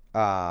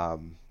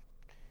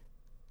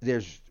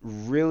 There's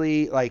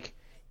really like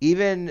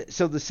even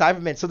so the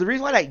Cybermen. So the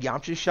reason why that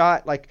Yamcha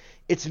shot, like,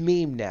 it's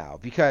meme now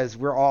because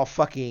we're all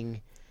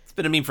fucking. It's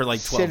been a meme for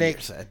like 12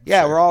 years.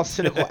 Yeah, we're all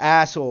cynical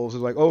assholes.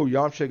 It's like, oh,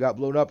 Yamcha got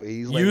blown up.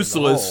 He's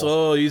useless.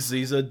 Oh, he's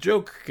a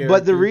joke character.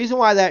 But the reason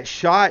why that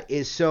shot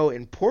is so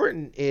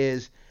important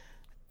is,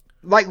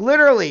 like,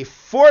 literally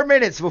 4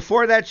 minutes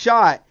before that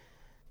shot,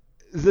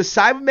 the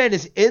Cyberman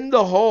is in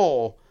the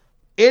hole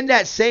in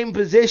that same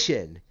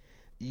position.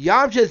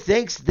 Yamcha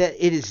thinks that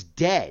it is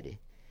dead.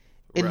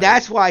 And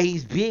that's why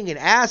he's being an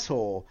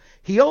asshole.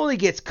 He only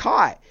gets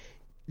caught.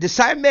 The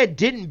Cyberman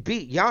didn't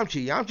beat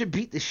Yamcha. Yamcha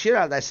beat the shit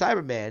out of that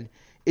Cyberman.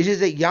 It's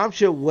just that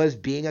Yamcha was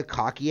being a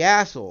cocky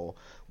asshole,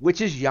 which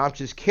is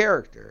Yamcha's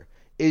character.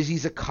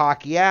 He's a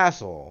cocky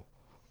asshole.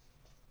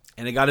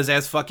 And it got his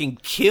ass fucking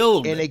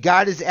killed. And it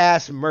got his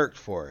ass murked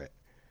for it.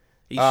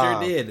 He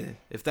sure did.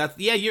 If that's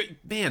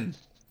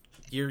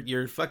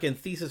your fucking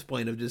thesis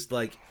point of just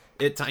like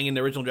it tying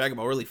into original Dragon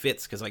Ball really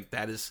fits, because like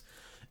that is,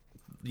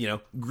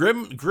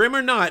 grim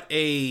or not,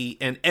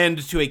 an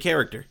end to a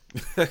character.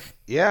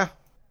 Yeah.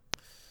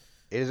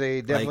 It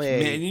is definitely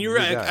man, you're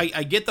right.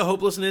 I get the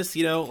hopelessness,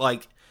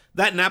 like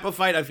that Nappa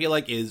fight I feel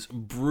like is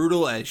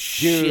brutal as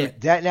shit.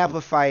 Dude, that Nappa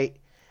fight,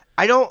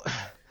 I don't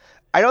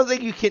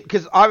think you can,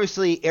 because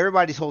obviously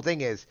everybody's whole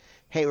thing is,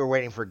 hey, we're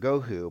waiting for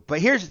Goku.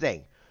 But here's the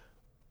thing.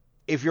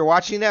 If you're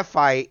watching that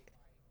fight,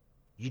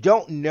 you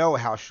don't know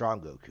how strong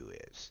Goku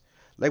is.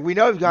 Like, we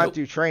know he's gone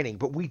through training,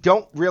 but we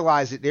don't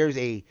realize that there's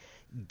a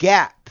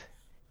gap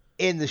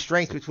in the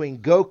strength between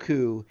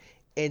Goku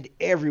and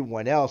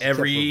everyone else.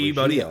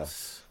 Everybody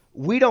else.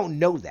 We don't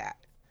know that.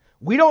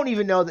 We don't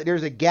even know that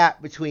there's a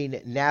gap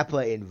between Nappa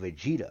and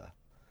Vegeta,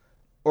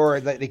 or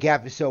that the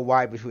gap is so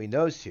wide between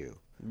those two.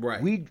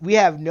 Right. We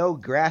have no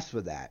grasp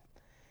of that.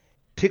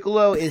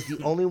 Piccolo is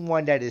the only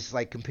one that is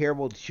like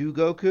comparable to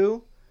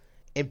Goku,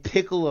 and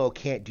Piccolo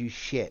can't do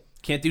shit.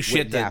 Can't do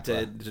shit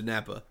to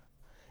Nappa.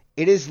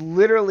 It is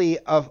literally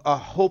a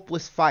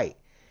hopeless fight.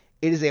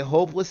 It is a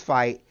hopeless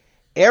fight.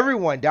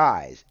 Everyone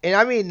dies, and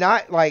I mean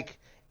not like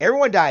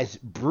everyone dies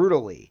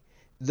brutally.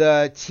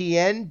 The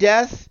Tien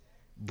death,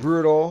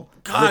 brutal.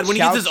 God, when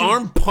he gets his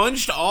arm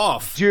punched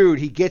off. Dude,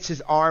 he gets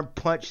his arm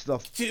punched the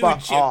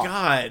fuck off.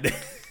 God.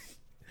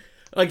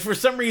 Like, for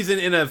some reason,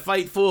 in a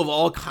fight full of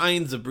all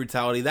kinds of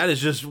brutality, that is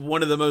just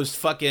one of the most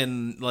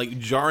fucking, like,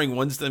 jarring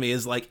ones to me,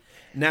 is, like,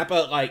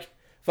 Nappa, like,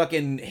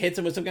 fucking hits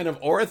him with some kind of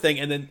aura thing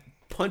and then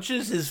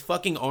punches his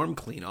fucking arm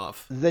clean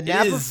off. The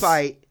Nappa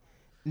fight,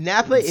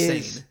 Nappa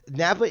is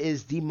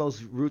the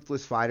most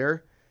ruthless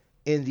fighter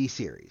in the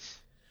series.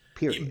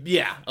 Period.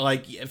 Yeah,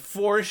 like,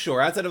 for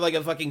sure. Outside of like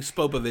a fucking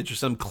Spopovich or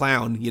some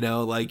clown,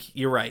 like,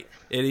 you're right.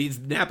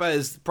 Nappa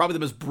is probably the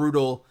most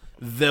brutal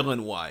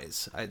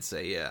villain-wise, I'd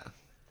say, yeah.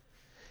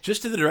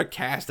 Just to the direct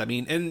cast, I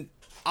mean, and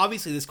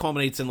obviously this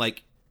culminates in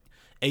like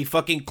a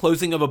fucking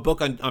closing of a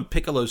book on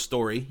Piccolo's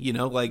story,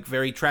 like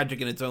very tragic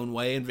in its own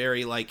way and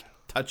very like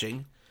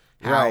touching.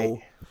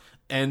 Right.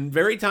 And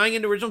very tying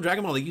into original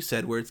Dragon Ball, like you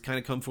said, where it's kind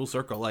of come full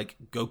circle. Like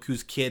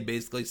Goku's kid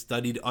basically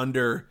studied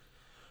under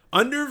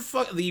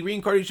the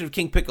reincarnation of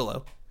King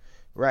Piccolo.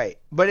 Right.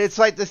 But it's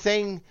like the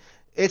thing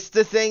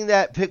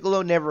that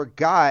Piccolo never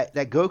got,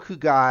 that Goku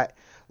got.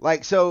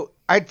 Like, so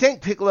I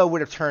think Piccolo would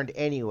have turned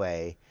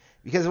anyway,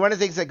 because one of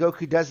the things that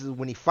Goku does is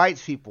when he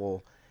fights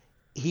people,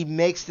 he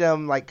makes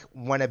them like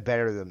want to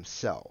better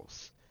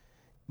themselves.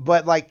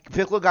 But like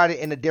Piccolo got it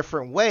in a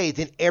different way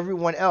than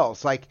everyone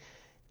else. Like,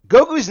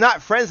 Goku's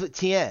not friends with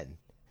Tien.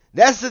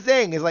 That's the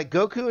thing, is like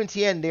Goku and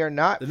Tien, they're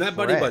not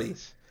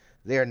buddy-buddies.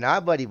 They are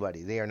not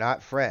buddy-buddy. They are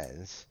not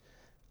friends.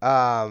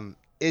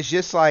 It's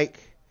just like,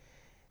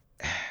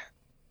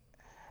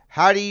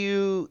 how do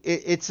you?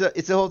 It's a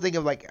whole thing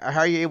of like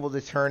how are you able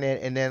to turn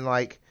it, and then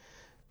like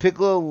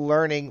Piccolo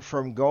learning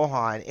from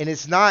Gohan, and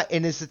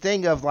it's the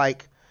thing of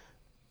like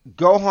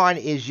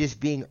Gohan is just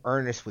being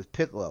earnest with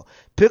Piccolo.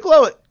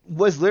 Piccolo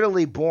was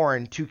literally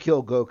born to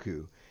kill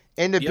Goku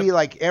and to be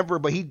like Emperor,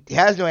 but he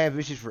has no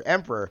ambitions for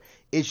Emperor.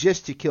 It's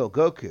just to kill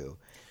Goku.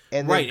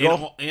 And right,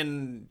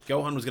 and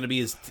Gohan was going to be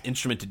his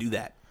instrument to do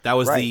that. That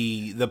was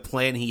the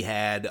plan he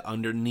had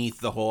underneath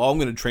the whole. Oh, I'm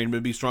going to train him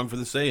to be strong for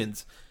the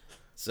Saiyans.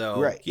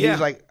 So he was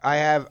like, I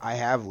have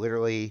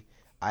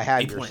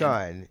your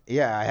son.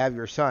 Yeah, I have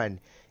your son,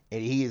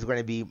 and he is going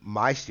to be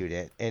my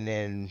student. And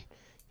then,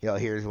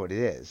 here's what it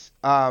is.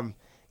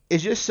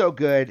 It's just so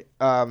good.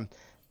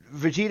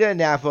 Vegeta and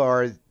Nappa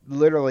are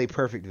literally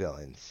perfect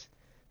villains.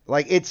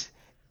 Like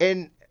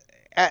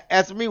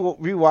after me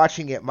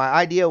rewatching it, my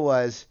idea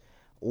was,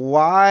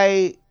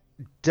 why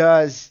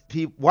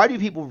do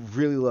people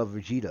really love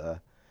Vegeta?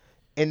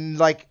 And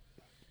like,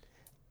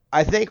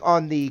 I think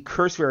on the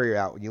cursory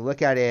route, when you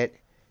look at it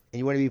and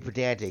you want to be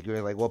pedantic,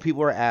 you're like, well,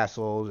 people are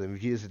assholes and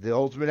Vegeta's the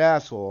ultimate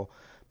asshole.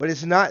 But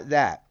it's not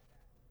that.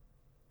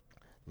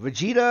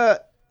 Vegeta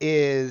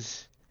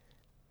he's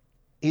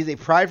a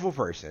prideful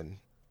person,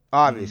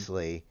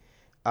 obviously.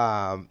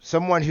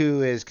 Someone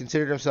who has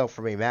considered himself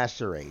from a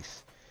master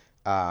race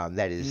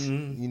that is,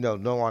 no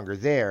longer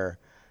there.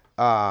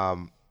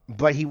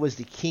 But he was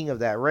the king of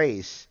that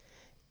race.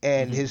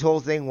 And his whole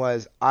thing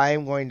was,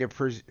 I'm going to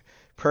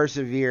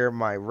persevere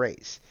my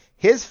race.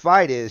 His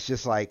fight is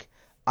just like,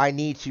 I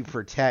need to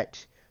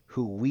protect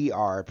who we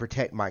are,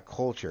 protect my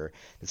culture.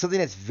 It's something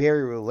that's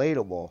very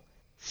relatable.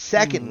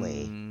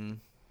 Secondly,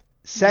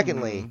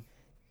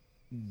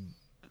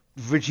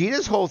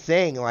 Vegeta's whole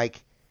thing,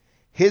 like,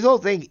 his whole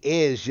thing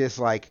is just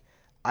like,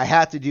 I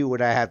have to do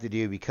what I have to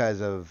do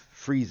because of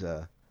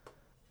Frieza.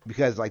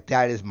 Because, like,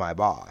 that is my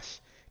boss.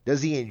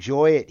 Does he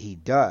enjoy it? He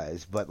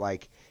does. But,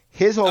 like,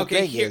 his whole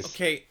thing is...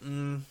 Okay,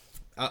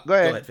 go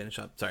ahead, finish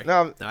up. Sorry.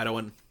 No, I don't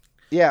want...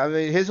 Yeah, I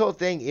mean, his whole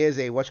thing is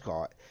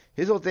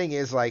his whole thing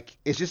is, like,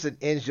 it's just an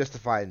ends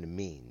justifying the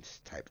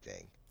means type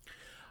thing.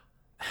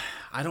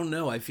 I don't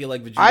know. I feel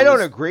like Vegeta I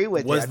don't agree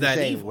with was that. I'm that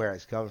saying evil. Where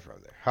it's coming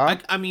from there. Huh?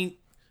 I mean,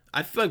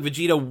 I feel like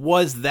Vegeta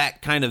was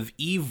that kind of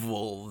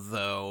evil,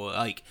 though.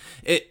 Like,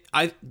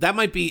 that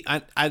might be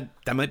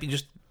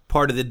just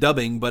part of the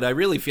dubbing, but I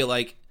really feel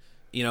like,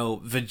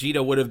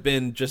 Vegeta would have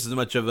been just as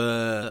much of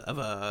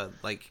a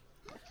like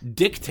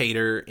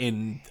dictator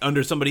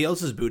under somebody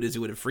else's boot as he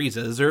would have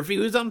Frieza's, or if he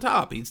was on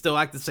top, he'd still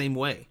act the same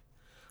way.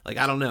 Like,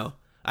 I don't know.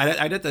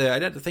 I'd have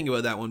to think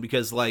about that one,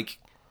 because, like,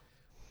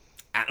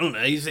 I don't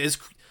know.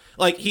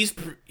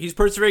 He's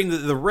persevering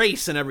the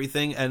race and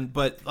everything,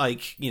 but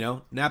like,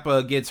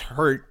 Nappa gets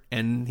hurt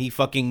and he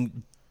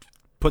fucking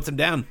puts him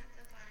down.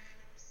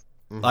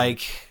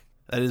 Like,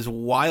 that is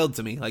wild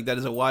to me. Like, that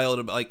is a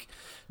wild, like,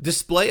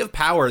 display of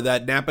power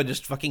that Nappa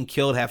just fucking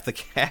killed half the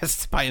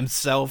cast by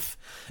himself,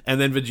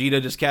 and then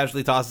Vegeta just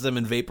casually tosses him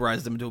and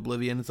vaporizes him into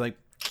oblivion. It's like,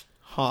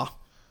 huh.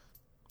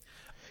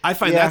 I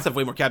find that stuff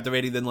way more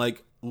captivating than,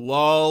 like,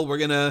 lol, we're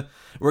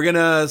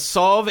gonna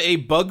solve a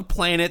bug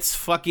planet's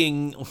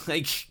fucking,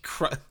 like,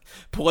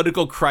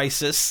 political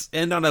crisis,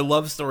 end on a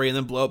love story, and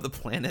then blow up the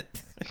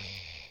planet.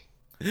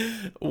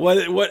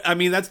 What I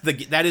mean,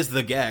 that is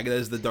the gag, that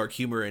is the dark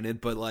humor in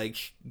it, but,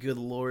 like, good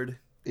lord.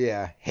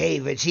 Yeah.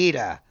 Hey,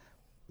 Vegeta,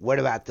 what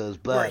about those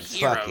bugs?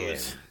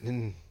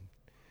 Fucking.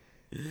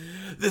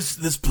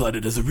 This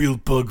planet has a real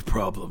bug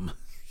problem.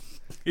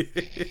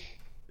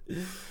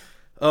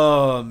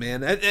 Oh,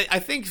 man. I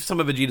think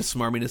some of Vegeta's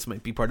smarminess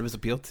might be part of his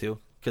appeal, too.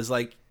 Because,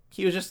 like,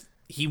 he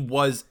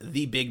was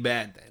the big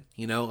bad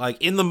then,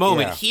 Like, in the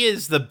moment, he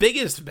is the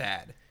biggest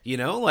bad,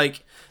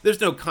 Like, there's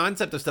no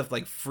concept of stuff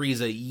like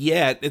Frieza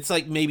yet. It's,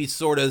 like, maybe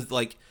sort of,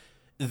 like,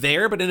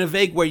 there, but in a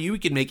vague way you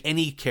can make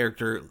any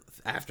character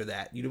after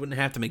that. You wouldn't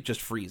have to make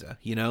just Frieza,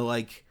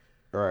 Like,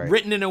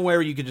 written in a way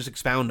where you could just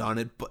expound on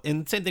it.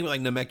 And same thing with,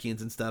 like,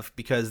 Namekians and stuff,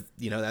 because,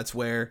 that's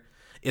where...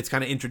 it's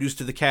kind of introduced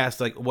to the cast,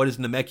 like, what is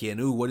Namekian?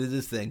 Ooh, what is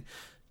this thing?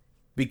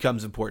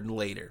 Becomes important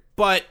later.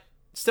 But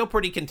still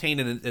pretty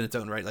contained in its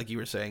own right, like you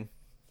were saying.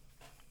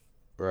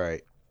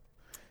 Right.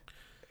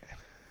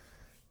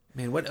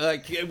 Man, what?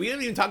 We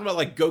didn't even talk about,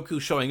 like,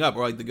 Goku showing up,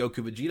 or, like, the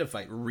Goku-Vegeta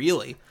fight,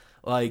 really.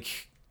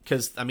 Like,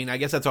 because, I mean, I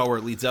guess that's all where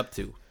it leads up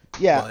to.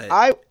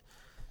 Yeah,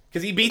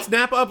 because he beats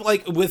Nappa up,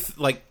 like, with,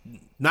 like,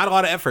 not a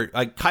lot of effort.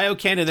 Like,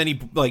 Kaioken, and then he,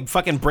 like,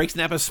 fucking breaks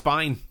Nappa's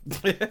spine.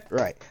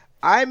 Right.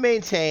 I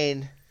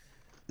maintain...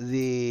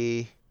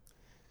 The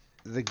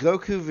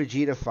Goku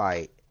Vegeta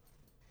fight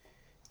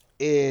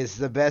is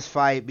the best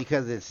fight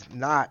because it's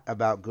not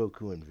about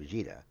Goku and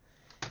Vegeta.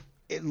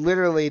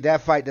 Literally,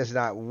 that fight does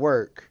not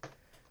work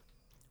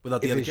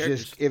without the other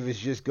characters. If it's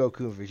just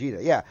Goku and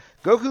Vegeta. Yeah,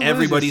 Goku loses.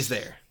 Everybody's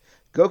there.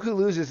 Goku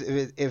loses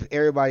if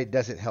everybody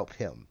doesn't help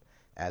him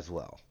as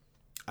well.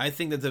 I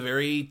think that's a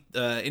very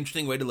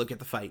interesting way to look at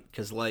the fight,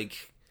 because,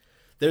 like,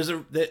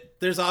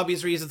 there's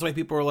obvious reasons why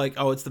people are like,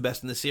 oh, it's the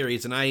best in the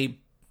series, and I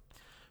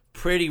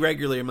pretty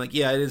regularly I'm like,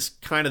 yeah, it is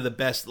kind of the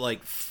best,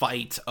 like,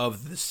 fight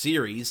of the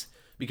series,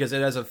 because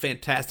it has a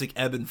fantastic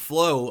ebb and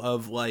flow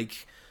of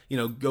like, you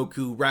know,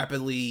 Goku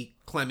rapidly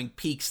climbing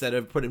peaks that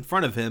are put in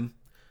front of him.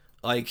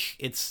 Like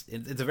it's a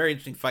very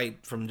interesting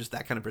fight from just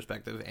that kind of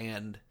perspective,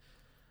 and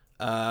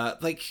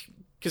like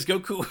because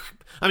Goku,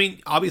 I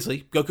mean,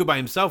 obviously Goku by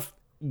himself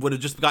would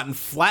have just gotten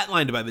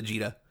flatlined by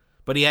Vegeta,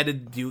 but he had to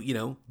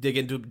dig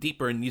into it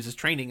deeper and use his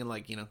training and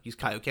like, you know, use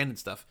Kaioken and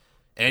stuff,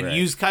 and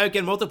use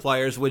Kaioken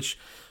multipliers, which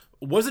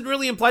wasn't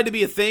really implied to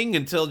be a thing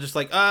until just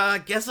like, I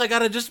guess I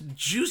gotta just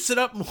juice it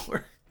up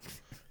more.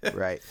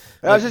 Right.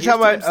 I was just telling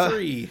my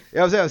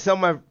I was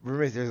telling my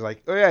roommates, they're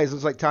like, oh yeah, he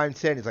looks like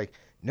times 10. He's like,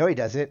 no, he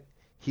doesn't.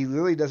 He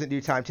literally doesn't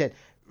do time 10.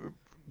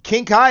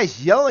 King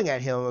Kai's yelling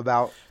at him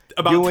about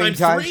doing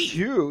times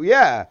 2.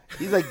 Yeah.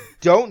 He's like,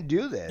 don't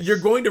do this. You're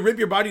going to rip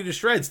your body to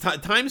shreds.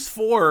 Times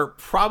 4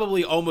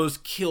 probably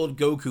almost killed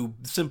Goku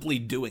simply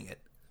doing it.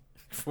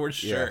 For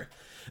sure.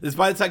 Because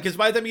by the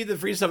time you get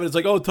the Frieza stuff, it's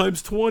like, oh,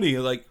 times 20.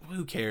 Like,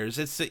 who cares?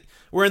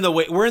 We're in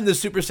the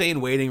Super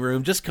Saiyan waiting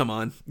room. Just come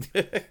on.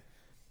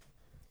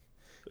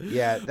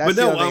 Yeah, that's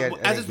the only thing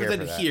as it's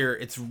presented here,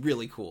 it's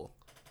really cool.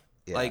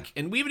 Yeah. Like,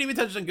 and we haven't even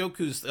touched on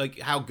Goku's, like,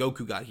 how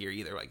Goku got here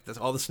either. Like,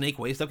 all the Snake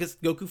Way stuff, because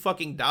Goku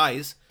fucking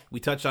dies. We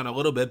touched on a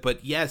little bit,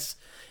 but yes,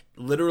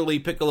 literally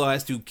Piccolo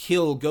has to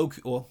kill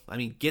Goku. Well, I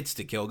mean, gets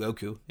to kill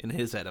Goku in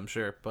his head, I'm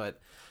sure, but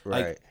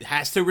like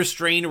has to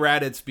restrain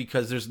Raditz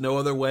because there's no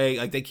other way.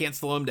 Like, they can't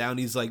slow him down.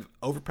 He's like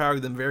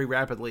overpowering them very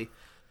rapidly.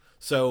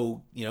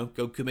 So, you know,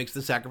 Goku makes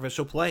the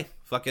sacrificial play.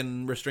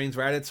 Fucking restrains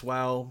Raditz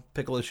while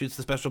Piccolo shoots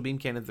the special beam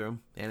cannon through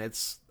him. And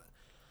that's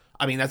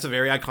a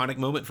very iconic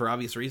moment for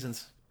obvious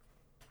reasons.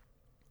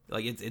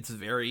 Like, it's a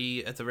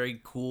very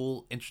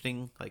cool,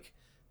 interesting, like,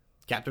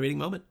 captivating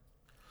moment.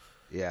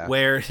 Yeah.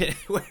 Where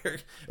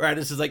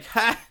Raditz is like,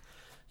 ha!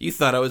 You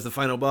thought I was the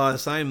final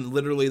boss. I'm a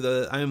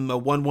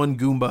 1/1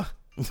 Goomba.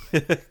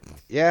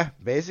 Yeah,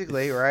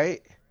 basically,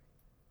 right?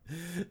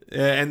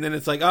 And then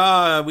it's like,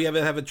 we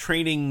have a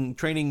training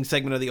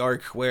segment of the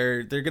arc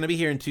where they're going to be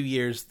here in 2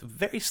 years.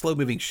 Very slow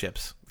moving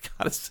ships,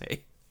 gotta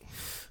say.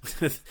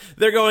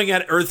 They're going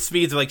at Earth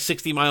speeds of like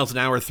 60 miles an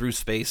hour through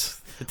space.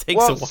 It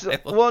takes a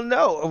while.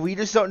 No, we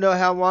just don't know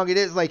how long it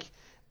is. Like,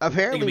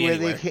 apparently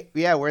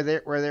where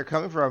they're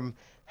coming from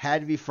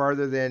had to be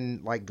farther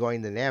than like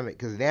going to Namek,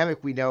 because Namek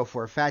we know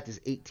for a fact is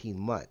 18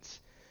 months.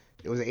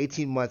 It was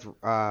 18 months. It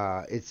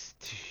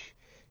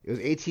was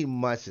 18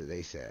 months that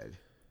they said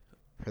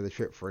for the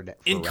trip for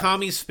in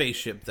Kami's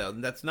spaceship, though.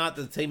 That's not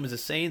the same as a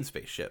Saiyan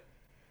spaceship.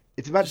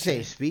 It's about the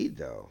same speed,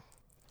 though.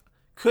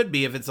 Could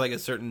be if it's like a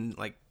certain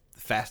like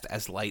fast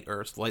as light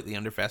or slightly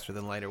under faster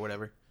than light or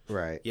whatever.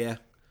 Right. Yeah.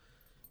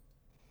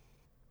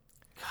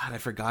 God, I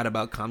forgot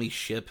about Kami's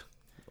ship.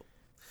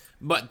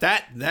 But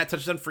that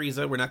touches on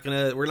Frieza. We're not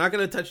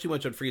gonna touch too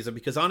much on Frieza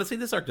because honestly,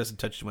 this arc doesn't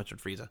touch too much on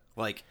Frieza.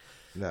 Like,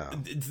 no,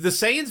 the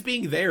Saiyans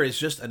being there is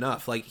just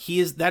enough. Like,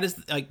 that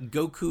is like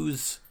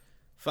Goku's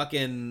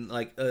fucking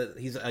like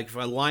he's like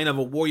a line of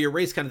a warrior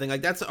race kind of thing.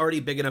 Like, that's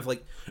already big enough.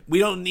 Like, we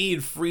don't need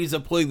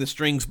Frieza pulling the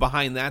strings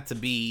behind that to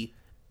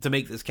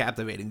make this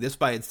captivating. This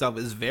by itself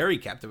is very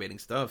captivating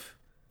stuff.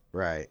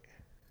 Right.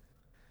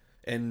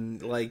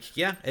 And like,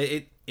 yeah,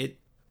 it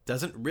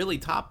doesn't really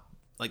top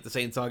like the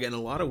Saiyan saga in a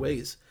lot of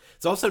ways.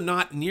 It's also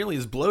not nearly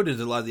as bloated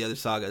as a lot of the other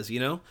sagas, you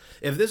know?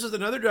 If this was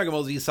another Dragon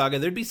Ball Z saga,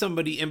 there'd be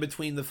somebody in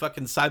between the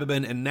fucking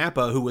Saibamen and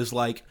Nappa who was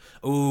like,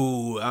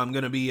 ooh, I'm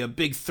gonna be a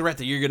big threat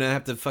that you're gonna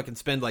have to fucking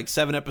spend like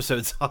 7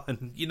 episodes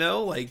on, you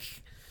know?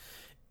 Like,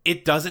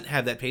 it doesn't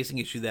have that pacing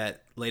issue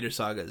that later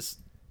sagas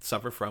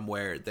suffer from,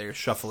 where they're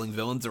shuffling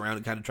villains around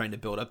and kind of trying to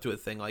build up to a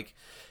thing. Like,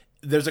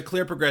 there's a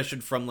clear progression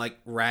from like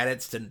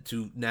Raditz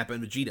to Nappa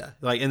and Vegeta.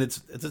 Like, and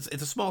it's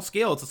a small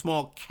scale, it's a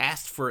small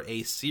cast for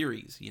a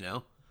series, you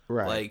know?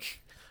 Right.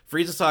 Like,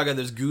 Frieza Saga,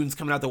 there's goons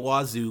coming out the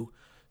wazoo.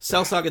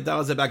 Cell Saga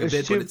dials it back a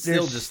bit, but it's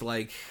still just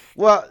like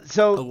a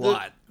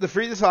lot. The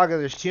Frieza Saga,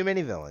 there's too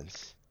many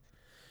villains.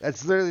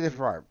 That's literally the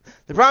problem.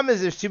 The problem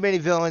is there's too many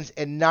villains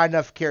and not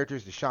enough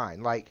characters to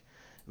shine. Like,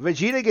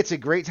 Vegeta gets a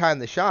great time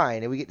to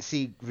shine, and we get to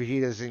see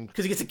Vegeta's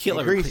because he gets to kill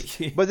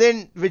everybody. But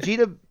then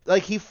Vegeta,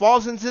 like, he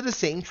falls into the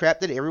same trap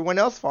that everyone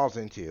else falls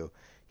into.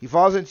 He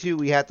falls into,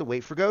 we have to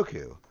wait for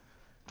Goku,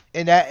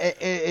 and that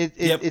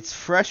it's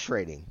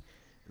frustrating.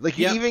 Like,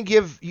 you even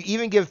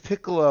give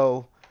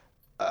Piccolo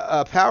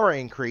a power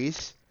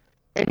increase,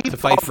 and he to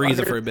fight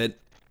Frieza for a bit.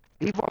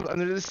 He falls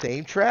under the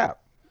same trap.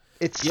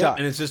 It sucks. Yeah,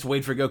 and it's just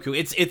wait for Goku.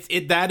 It's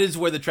that is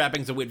where the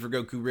trappings of wait for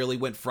Goku really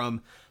went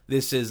from.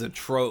 This is a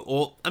trope.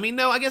 Well, I mean,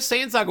 no, I guess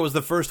Saiyan Saga was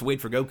the first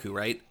wait for Goku,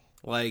 right?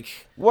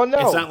 Like, well, no,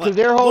 it's not like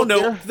their whole.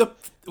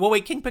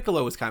 Wait, King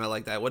Piccolo was kind of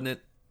like that, wasn't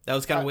it? That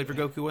was kind of wait for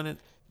Goku, wasn't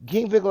it?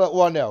 King Piccolo.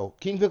 Well, no,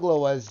 King Piccolo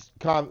was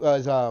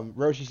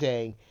Roshi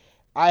saying,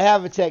 "I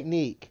have a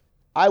technique.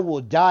 I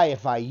will die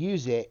if I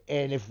use it,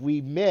 and if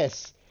we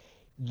miss,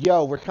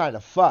 we're kind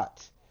of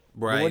fucked."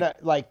 Right. We're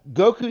not, like,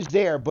 Goku's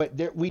there,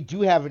 but we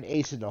do have an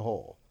ace in the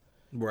hole.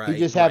 Right. He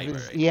just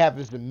happens. He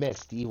happens to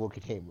miss the evil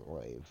containment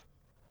wave.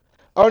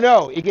 Oh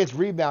no! It gets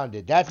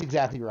rebounded. That's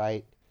exactly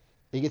right.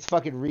 It gets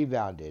fucking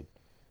rebounded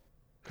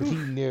because he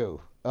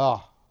knew.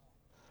 Oh,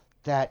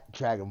 that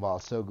Dragon Ball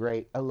is so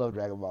great. I love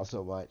Dragon Ball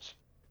so much.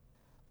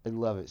 I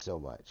love it so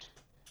much.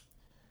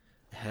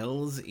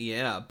 Hells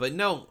yeah. But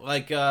no,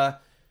 like,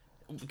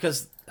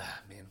 because,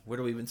 man, where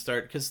do we even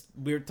start? Because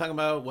we were talking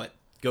about, what,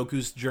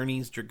 Goku's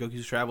journeys,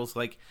 Goku's travels.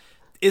 Like,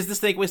 is the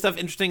Snake Way stuff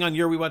interesting on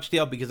your rewatch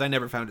deal? Because I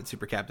never found it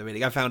super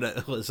captivating. I found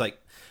it was like,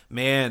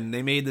 man,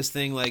 they made this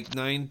thing like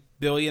 9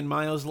 billion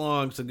miles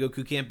long, so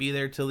Goku can't be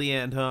there till the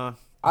end, huh?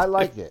 I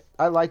liked it.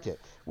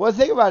 Well, the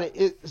thing about it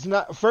is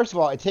not. First of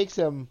all, it takes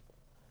them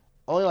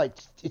only like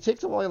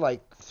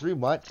 3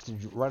 months to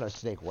run a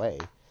Snake Way.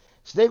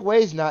 Snake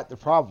Way is not the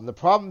problem. The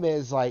problem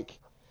is like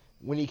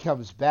when he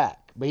comes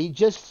back, but he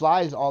just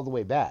flies all the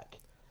way back.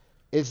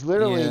 It's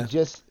literally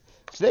just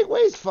Snake Way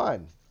is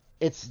fun.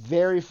 It's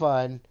very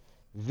fun.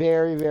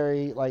 Very,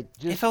 very, like,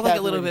 just... It felt like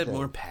a little bit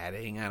more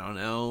padding. I don't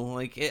know.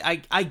 Like,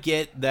 I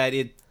get that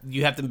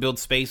you have to build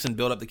space and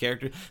build up the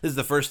character. This is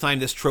the first time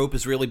this trope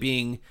is really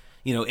being,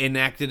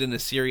 enacted in a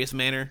serious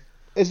manner.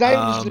 It's not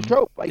even just a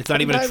trope. Like, it's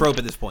not even a trope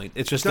at this point.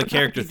 It's just a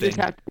character thing. Just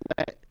have to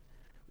let,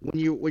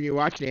 when you're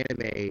watching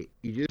anime,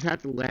 you just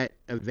have to let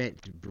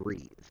events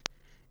breathe.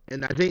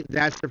 And I think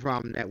that's the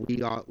problem that we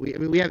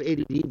have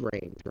ADD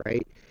brains,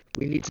 right?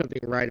 We need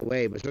something right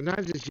away. But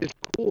sometimes it's just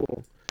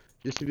cool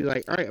just to be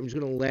like, all right, I'm just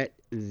going to let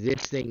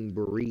this thing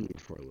breathe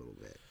for a little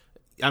bit.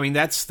 I mean,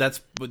 that's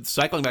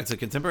cycling back to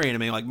contemporary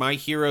anime. Like, My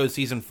Hero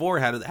Season 4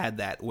 had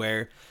that,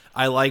 where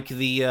I like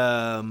the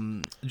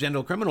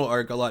Gentle Criminal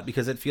arc a lot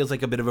because it feels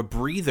like a bit of a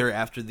breather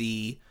after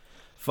the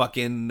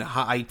fucking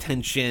high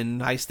tension,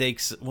 high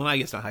stakes, well, I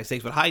guess not high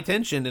stakes, but high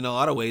tension in a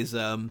lot of ways,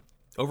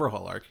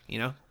 overhaul arc,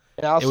 And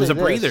it was a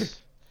breather.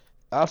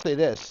 I'll say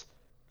this.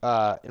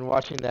 In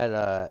watching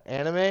that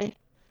anime,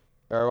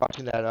 or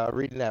watching that,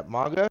 reading that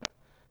manga,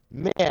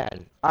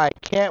 man, I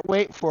can't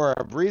wait for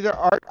a breather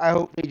arc. I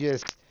hope they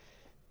just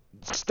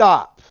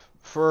stop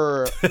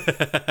for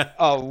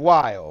a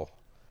while.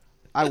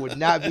 I would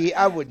not be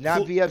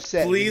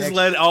upset. Please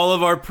let all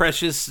of our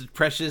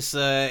precious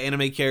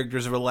anime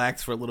characters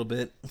relax for a little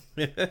bit.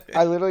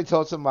 I literally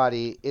told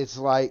somebody it's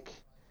like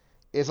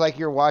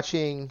you're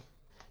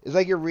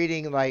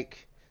reading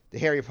like the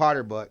Harry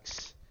Potter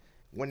books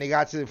when they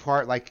got to the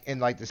part like in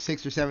like the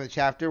 6th or 7th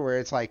chapter where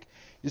it's like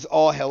just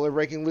all hell are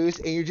breaking loose,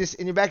 and you're just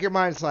in your back of your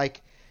mind, it's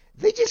like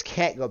they just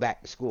can't go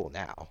back to school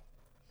now.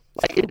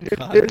 Like there's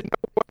no point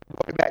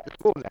going back to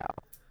school now.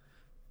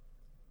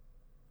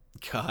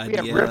 God, we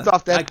have ripped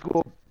off that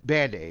school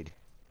Band-Aid.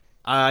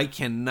 I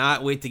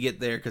cannot wait to get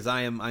there because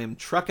I am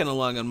trucking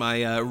along on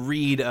my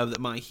read of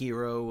My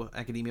Hero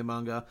Academia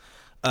manga.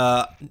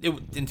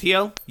 In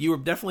TL, you were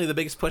definitely the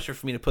biggest pusher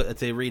for me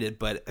to read it,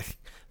 but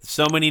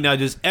so many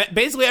nudges.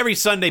 Basically, every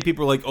Sunday,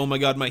 people are like, "Oh my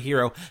God, My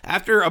Hero!"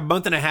 After a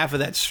month and a half of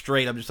that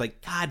straight, I'm just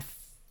like, "God,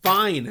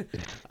 fine,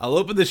 I'll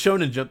open the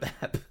Shonen Jump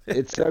app."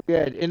 It's so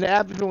good, and the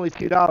app is only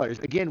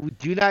 $2. Again, we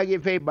do not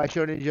get paid by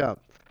Shonen Jump,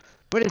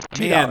 but it's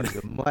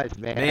 $2 a month,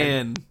 man.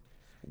 Man,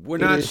 we're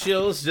not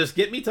shills. Just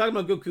get me talking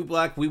about Goku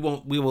Black. We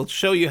will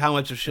show you how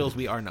much of shills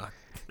we are not.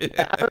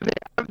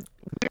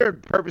 We're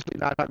purposely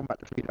not talking about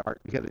the Frieza arc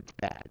because it's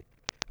bad.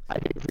 I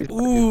think Frieza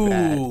arc is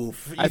bad.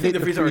 I think the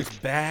Frieza arc is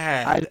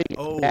bad. I think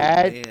it's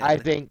bad. Man. I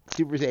think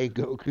Super Saiyan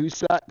Goku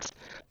sucks.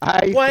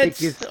 I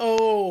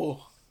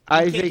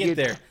think it's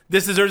there.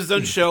 This deserves its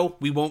own show.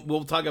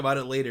 We'll talk about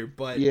it later.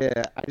 But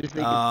yeah, I just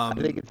think I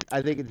think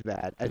it's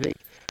bad. I think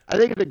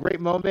it's a great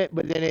moment,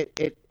 but then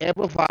it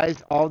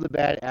amplifies all the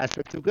bad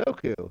aspects of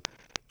Goku.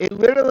 It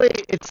literally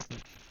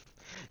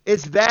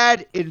it's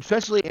bad,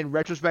 especially in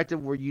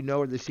retrospective where you know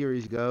where the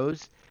series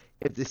goes.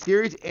 If the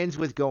series ends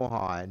with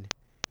Gohan,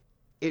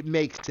 it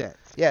makes sense.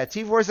 Yeah,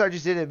 T4 Star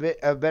just did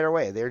a better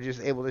way. They're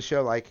just able to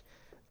show like,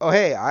 oh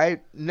hey, I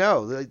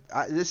know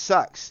this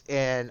sucks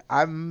and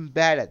I'm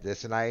bad at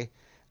this and I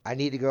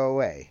need to go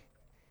away.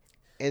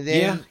 And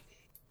then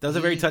that was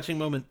a very touching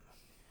moment.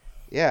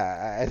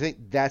 Yeah, I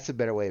think that's a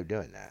better way of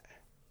doing that.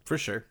 For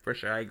sure,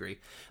 I agree.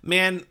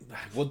 Man,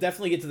 we'll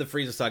definitely get to the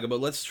Frieza saga, but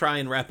let's try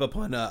and wrap up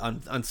on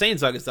Saiyan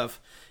saga stuff.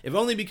 If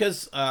only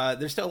because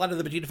there's still a lot of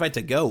the Vegeta fight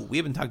to go. We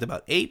haven't talked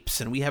about apes,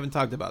 and we haven't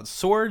talked about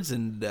swords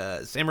and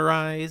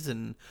samurais,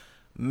 and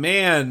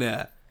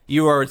man,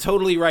 you are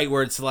totally right.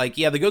 Where it's like,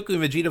 yeah, the Goku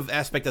and Vegeta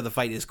aspect of the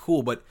fight is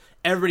cool, but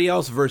everybody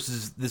else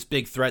versus this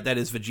big threat that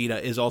is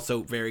Vegeta is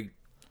also very,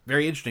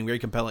 very interesting, very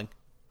compelling.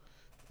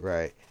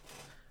 Right.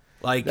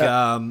 Like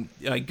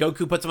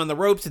Goku puts him on the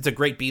ropes. It's a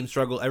great beam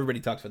struggle.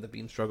 Everybody talks about the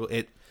beam struggle.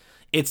 It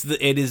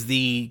is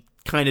the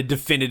kind of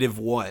definitive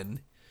one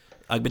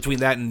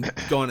between that and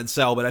Gohan and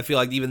Cell. But I feel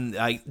like even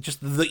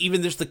just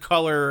the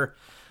color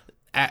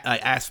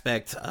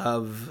aspect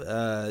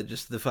of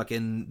just the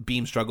fucking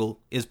beam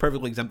struggle is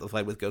perfectly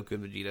exemplified with Goku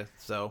and Vegeta.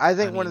 So I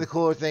think one of the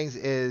cooler things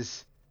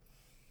is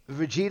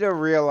Vegeta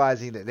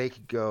realizing that they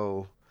could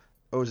go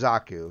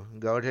Ozaku,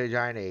 go to a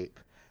giant ape.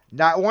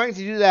 Not wanting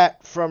to do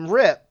that from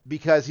Rip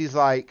because he's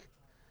like,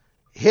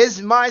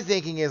 his mind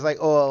thinking is like,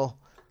 oh,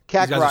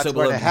 Kakarot's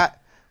going to have.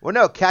 Well,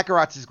 no,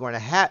 Kakarot is going to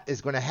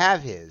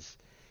have his,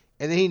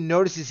 and then he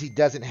notices he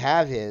doesn't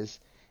have his,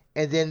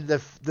 and then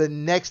the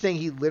next thing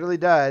he literally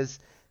does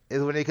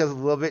is when it becomes a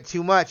little bit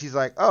too much. He's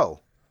like, oh,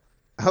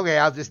 okay,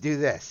 I'll just do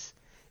this.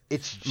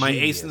 It's genius. My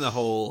ace in the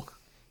hole.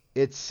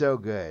 It's so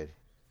good.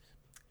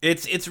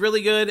 It's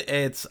really good.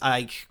 It's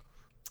like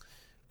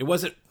it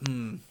wasn't.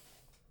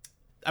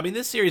 I mean,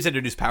 this series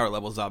introduced power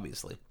levels,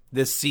 obviously.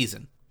 This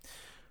season,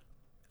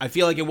 I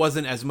feel like it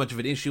wasn't as much of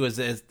an issue as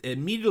it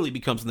immediately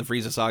becomes in the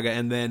Frieza saga,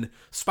 and then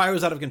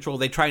spirals out of control.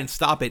 They try and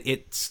stop it.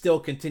 It still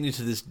continues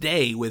to this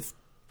day with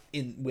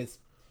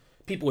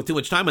people with too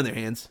much time on their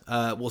hands.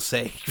 We'll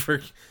say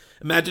for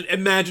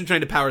imagine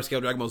trying to power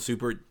scale Dragon Ball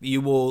Super. You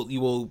will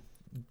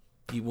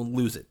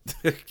lose it.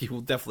 You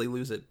will definitely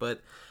lose it.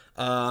 But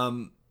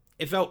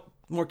it felt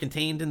more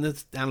contained in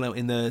this. I don't know,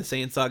 in the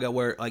Saiyan saga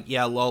where like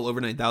lol over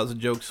 9,000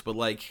 jokes, but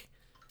like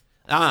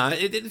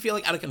it didn't feel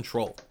like out of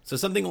control. So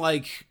something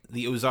like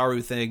the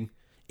Ozaru thing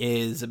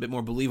is a bit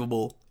more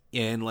believable.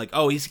 And like,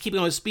 oh, he's keeping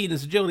on his speed and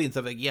his agility and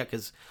stuff. Like, yeah,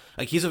 because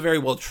like he's a very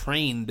well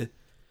trained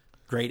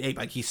great ape.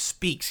 Like he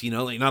speaks,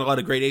 like not a lot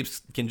of great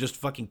apes can just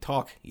fucking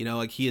talk.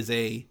 Like he is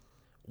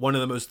one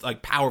of the most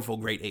like powerful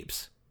great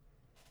apes.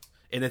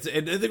 And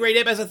the great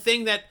ape has a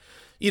thing that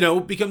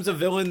becomes a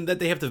villain that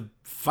they have to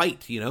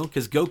fight.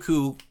 Because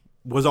Goku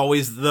was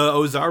always the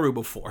Ozaru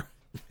before.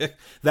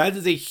 That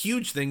is a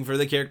huge thing for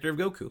the character of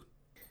Goku.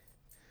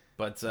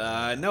 But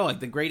no, like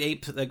the great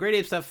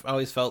ape stuff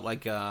always felt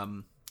like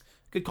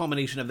good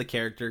culmination of the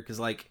character, because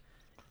like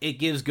it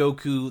gives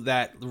Goku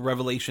that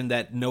revelation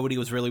that nobody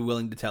was really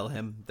willing to tell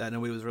him, that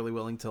nobody was really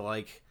willing to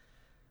like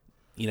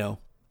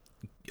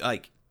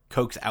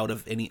coax out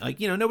of any, like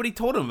nobody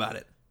told him about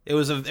it. It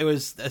was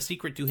a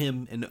secret to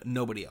him and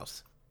nobody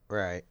else.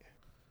 Right.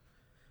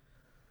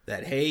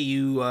 That hey,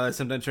 you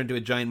sometimes turn into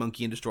a giant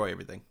monkey and destroy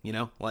everything.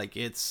 Like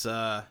it's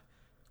I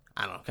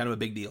don't know, kind of a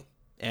big deal.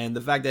 And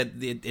the fact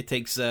that it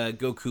takes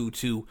Goku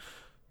to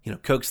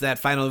coax that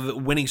final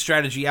winning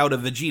strategy out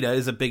of Vegeta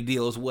is a big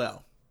deal as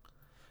well.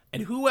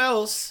 And who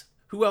else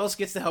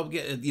gets to help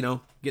get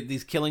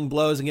these killing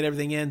blows and get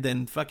everything in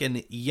than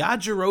fucking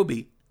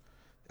Yajirobe?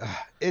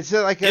 It's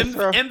like a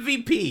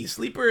MVP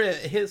sleeper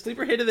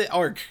hit of the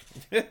arc.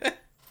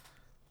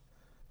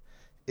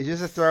 It's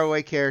just a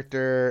throwaway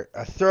character,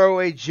 a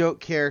throwaway joke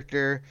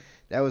character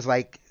that was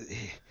like,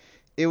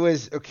 it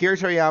was Akira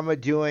Toriyama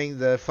doing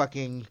the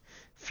fucking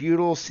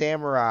feudal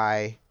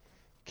samurai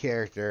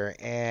character,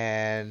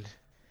 and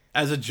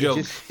as a joke,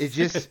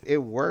 it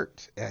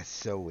worked. That's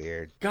so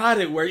weird. God,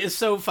 it worked. It's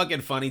so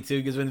fucking funny too,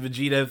 because when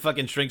Vegeta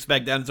fucking shrinks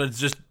back down and starts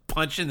just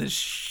punching the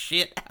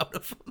shit out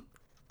of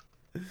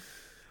him.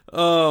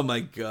 Oh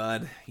my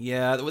god,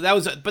 yeah,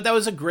 that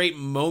was a great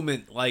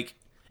moment. Like,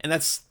 and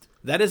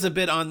that is a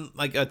bit on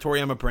like a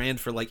Toriyama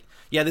brand for like,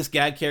 yeah, this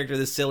gag character,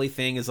 this silly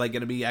thing is like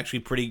going to be actually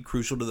pretty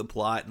crucial to the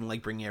plot and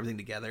like bringing everything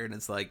together. And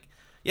it's like,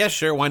 yeah,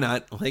 sure, why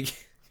not? Like,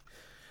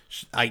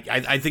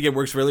 I think it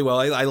works really well.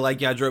 I like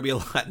Yajirobe a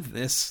lot in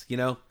this.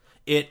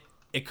 It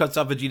cuts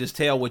off Vegeta's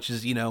tail, which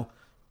is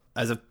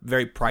as a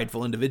very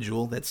prideful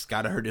individual, that's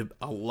got to hurt him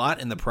a lot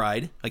in the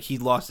pride. Like he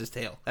lost his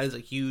tail. That is a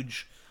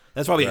huge.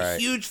 That's probably a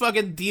huge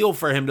fucking deal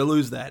for him to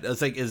lose that.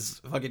 It's like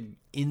is fucking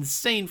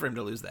insane for him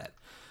to lose that.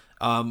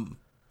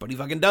 But he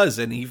fucking does,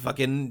 and he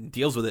fucking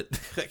deals with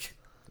it.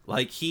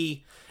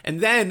 And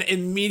then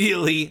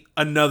immediately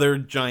another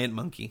giant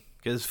monkey,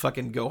 because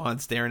fucking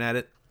Gohan's staring at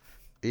it.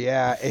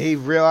 Yeah, and he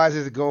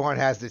realizes that Gohan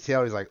has the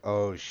tail. He's like,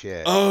 oh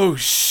shit. Oh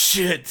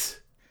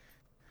shit.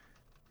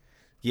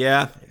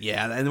 Yeah,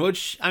 and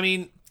which, I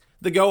mean,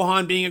 the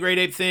Gohan being a great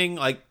ape thing,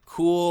 like,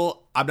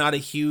 cool. I'm not a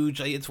huge,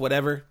 it's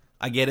whatever.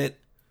 I get it.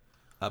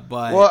 But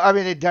well, I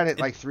mean, they've done it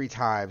like 3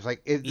 times.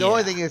 Like, the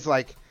only thing is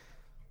like,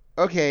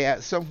 okay,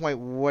 at some point,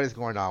 what is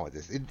going on with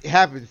this? It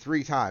happened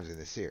 3 times in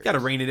the series. Got to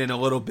rein it in a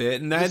little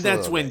bit, and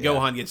that's when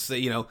Gohan gets,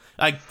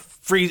 like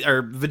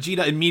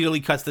Vegeta immediately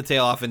cuts the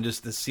tail off and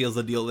just seals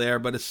the deal there.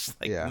 But it's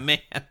like, man,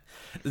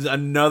 there's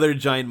another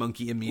giant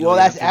monkey immediately. Well,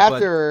 that's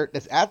after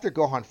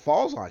Gohan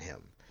falls on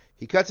him.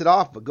 He cuts it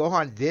off, but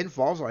Gohan then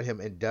falls on him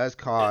and does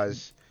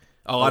cause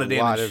a lot of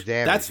damage.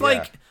 That's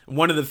like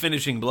one of the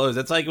finishing blows.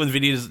 That's like when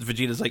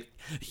Vegeta's like,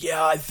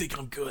 yeah, I think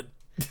I'm good.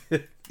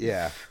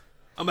 Yeah.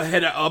 I'm gonna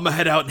head out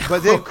now.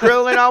 But then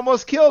Krillin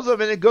almost kills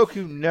him, and then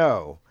Goku,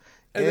 no.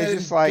 And it's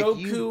just like, Goku,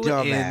 you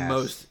dumbass. In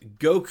most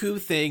Goku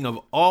thing of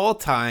all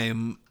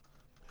time.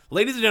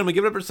 Ladies and gentlemen,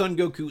 give it up for Son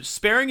Goku,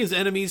 sparing his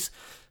enemies,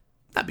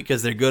 not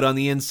because they're good on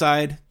the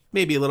inside,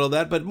 maybe a little of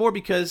that, but more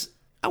because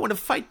I want to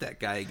fight that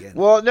guy again.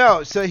 Well,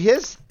 no, so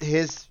his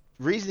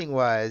reasoning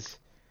was,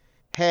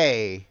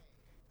 hey,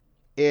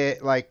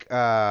 it like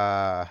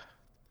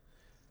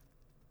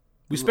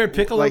we spared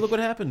Piccolo. Look what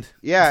happened.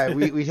 Yeah,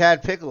 we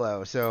had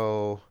Piccolo,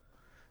 so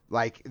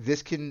like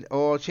this can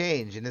all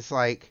change, and it's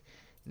like,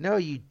 no,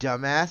 you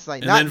dumbass!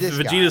 Like, and not this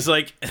guy. Vegeta's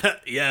like,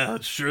 yeah,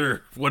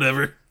 sure,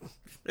 whatever.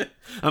 I'm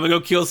gonna go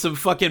kill some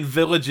fucking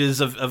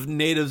villages of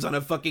natives on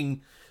a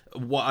fucking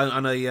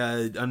on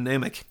a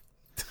Namek.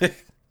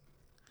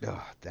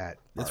 Oh,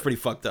 that's pretty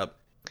fucked up.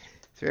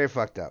 It's very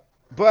fucked up.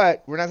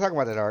 But we're not talking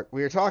about that arc.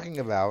 We are talking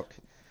about.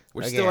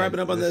 We're still wrapping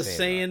up on the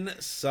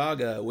Saiyan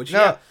saga, which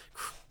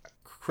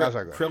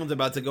Krillin's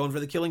about to go in for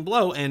the killing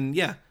blow, and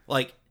yeah,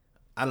 like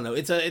I don't know.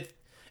 It's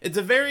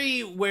a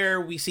very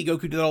where we see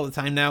Goku do it all the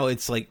time now.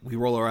 It's like we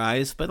roll our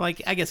eyes, but like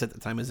I guess at the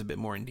time is a bit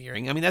more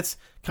endearing. I mean, that's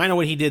kind of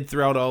what he did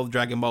throughout all of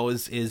Dragon Ball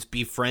is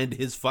befriend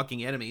his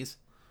fucking enemies.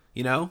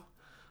 You know,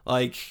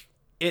 like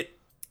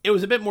it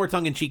was a bit more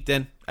tongue in cheek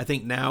then. I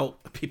think now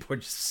people are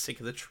just sick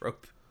of the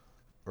trope.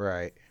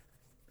 Right.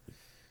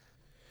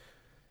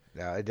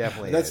 No, it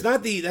definitely that's is.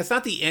 not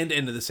the end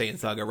of the Saiyan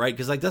saga, right?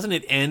 Because like doesn't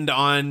it end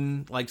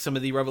on like some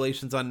of the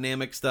revelations on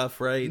Namek stuff,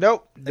 right?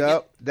 Nope.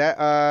 That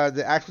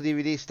the actual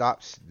DVD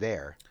stops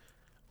there.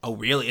 Oh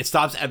really? It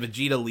stops at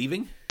Vegeta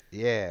leaving?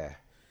 Yeah.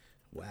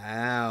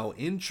 Wow,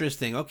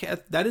 interesting. Okay,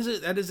 that is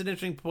an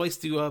interesting place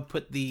to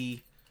put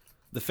the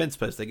fence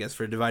post, I guess,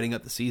 for dividing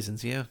up the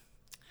seasons. Yeah.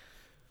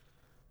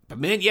 But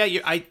man, yeah,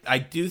 I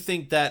do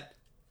think that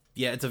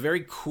it's a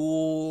very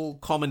cool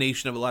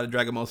culmination of a lot of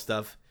Dragon Ball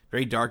stuff.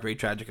 Very dark, very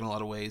tragic in a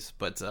lot of ways,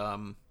 but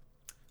it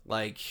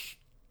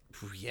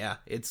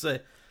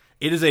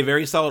is a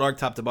very solid arc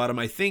top to bottom.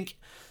 I think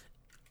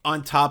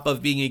on top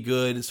of being a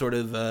good sort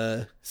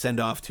of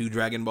send off to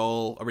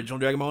original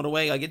Dragon Ball in a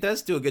way, like it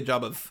does do a good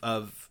job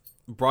of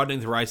broadening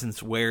the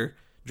horizons where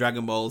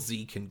Dragon Ball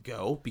Z can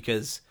go,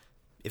 because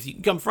if you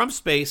can come from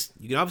space,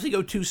 you can obviously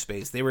go to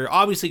space. They were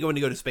obviously going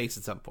to go to space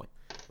at some point.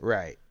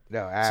 Right.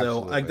 No,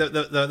 absolutely. So like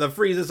the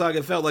Frieza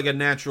saga felt like a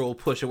natural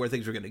push of where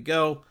things were going to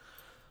go.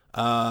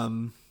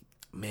 Man,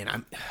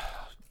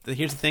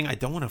 here's the thing. I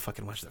don't want to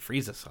fucking watch the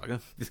Frieza saga.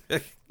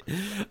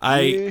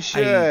 You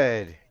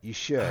should.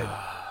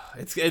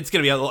 It's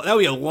gonna be that'll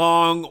be a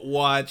long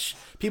watch.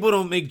 People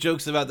don't make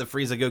jokes about the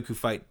Frieza Goku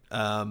fight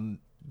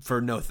for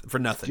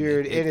nothing.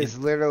 Dude, it is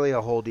literally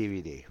a whole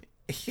DVD.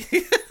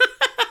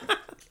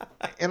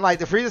 And like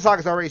the Frieza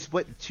saga is already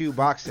split in 2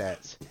 box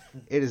sets.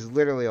 It is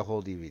literally a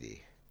whole DVD.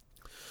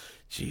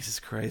 Jesus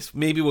Christ.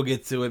 Maybe we'll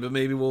get to it, but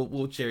maybe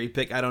we'll cherry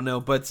pick. I don't know.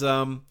 But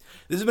this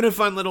has been a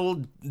fun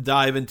little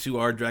dive into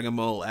our Dragon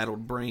Ball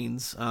addled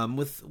brains.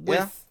 With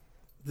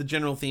the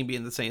general theme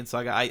being the Saiyan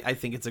saga. I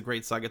think it's a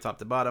great saga top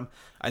to bottom.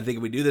 I think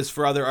if we do this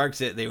for other arcs,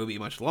 they would be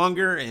much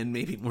longer and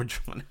maybe more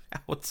drawn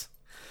out.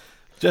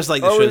 Just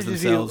like the shows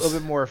themselves. Be a little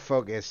bit more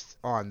focused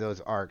on those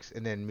arcs,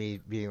 and then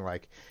me being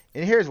like,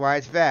 and here's why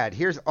it's bad.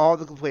 Here's all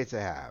the complaints I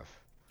have.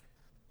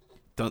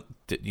 What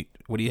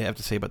do you have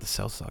to say about the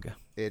Cell saga?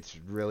 It's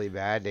really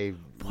bad. They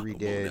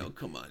redid.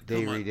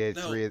 They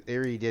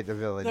redid the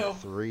villain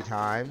 3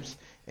 times,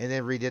 and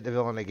then redid the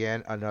villain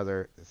again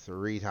another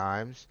 3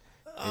 times.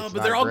 But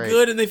they're all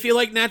good, and they feel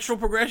like natural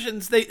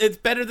progressions. It's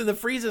better than the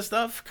Frieza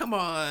stuff. Come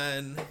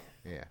on.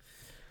 Yeah.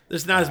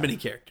 There's not as many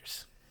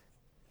characters.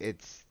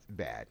 It's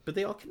bad. But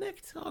they all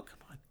connect. Oh, come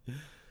on.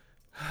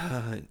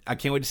 I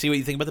can't wait to see what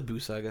you think about the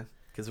Buu saga,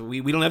 because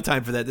we don't have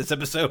time for that this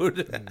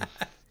episode.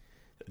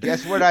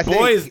 Guess what I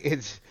think?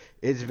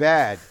 It's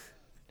bad.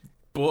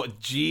 Boy,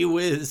 gee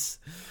whiz.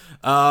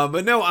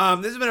 But no,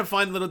 this has been a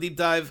fun little deep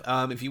dive.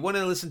 If you want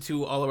to listen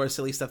to all of our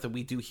silly stuff that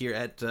we do here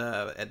at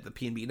the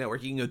PNB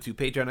Network, you can go to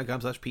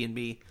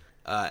patreon.com/PNB.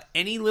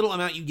 Any little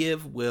amount you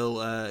give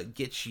will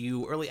get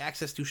you early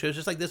access to shows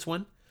just like this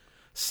one,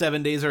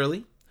 7 days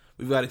early.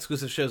 We've got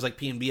exclusive shows like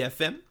PNB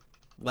FM,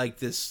 like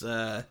this,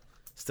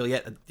 still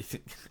yet, I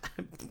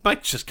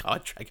might just call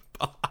it Dragon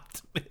Ball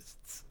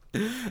Optimists.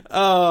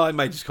 Oh, I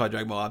might just call it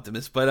Dragon Ball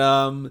Optimist, but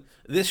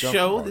this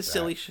show, this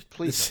silly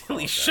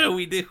show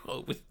we do,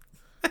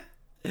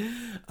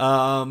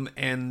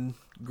 and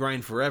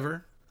Grind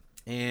Forever,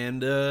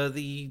 and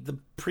the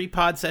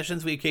pre-pod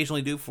sessions we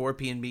occasionally do for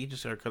PNB,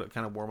 just our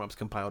kind of warm-ups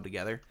compiled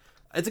together.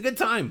 It's a good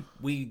time.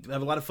 We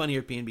have a lot of fun here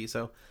at PNB,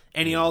 so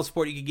any all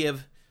support you could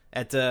give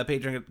at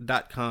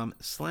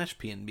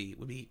patreon.com/PNB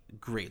would be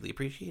greatly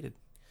appreciated.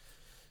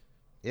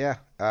 Yeah,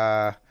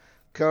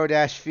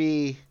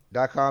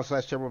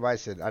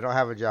 co-fi.com/TurboBison. I don't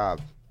have a job.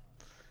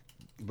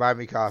 Buy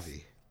me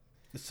coffee.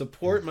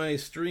 Support my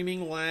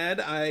streaming lad.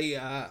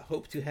 I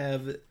hope to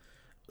have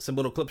some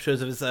little clip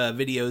shows of his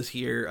videos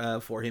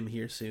here for him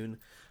here soon.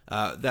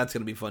 That's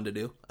going to be fun to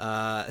do.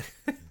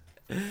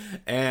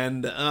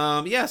 And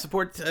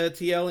support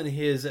TL in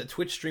his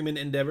Twitch streaming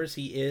endeavors.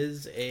 He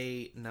is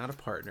not a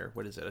partner.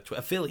 What is it?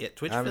 Affiliate.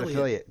 Twitch I'm affiliate. An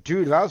affiliate.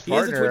 Dude, if I was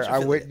partner, I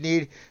wouldn't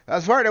need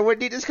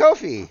this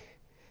Ko-fi.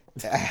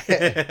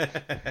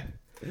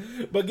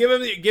 But give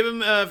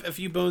him a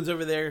few bones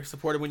over there.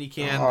 Support him when you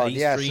can. He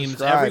streams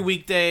subscribe. every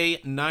weekday,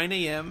 9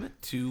 a.m.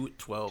 to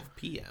 12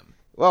 p.m.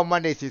 Well,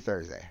 Monday through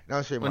Thursday.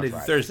 No stream on Fridays.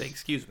 Monday through Thursday,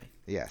 excuse me.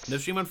 Yes. No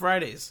stream on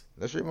Fridays.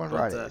 No stream on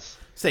Fridays.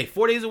 Say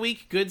 4 days a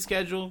week, good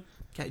schedule.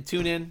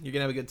 Tune in. You're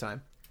going to have a good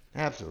time.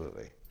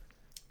 Absolutely.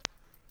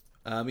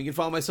 You can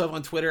follow myself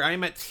on Twitter. I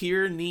am at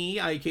Tierney.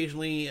 I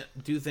occasionally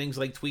do things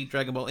like tweet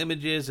Dragon Ball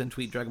images and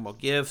tweet Dragon Ball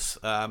GIFs.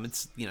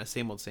 It's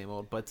same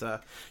old. But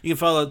you can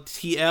follow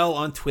TL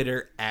on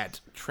Twitter at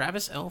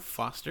Travis L.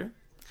 Foster.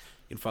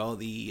 You can follow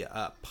the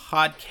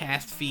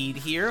podcast feed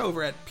here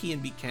over at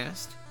PNB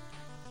Cast.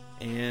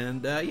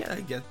 And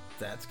I guess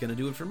that's gonna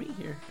do it for me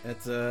here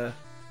at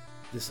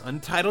this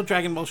untitled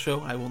Dragon Ball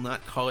show. I will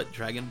not call it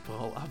Dragon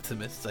Ball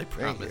Optimists. I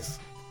promise.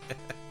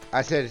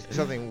 I said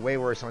something way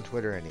worse on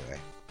Twitter anyway.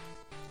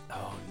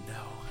 Oh no!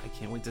 I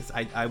can't wait to.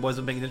 I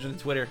wasn't paying attention to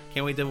Twitter.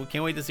 Can't wait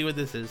to see what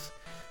this is.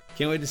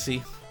 Can't wait to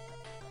see.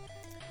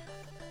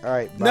 All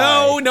right. Bye.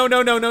 No.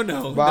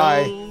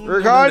 Bye.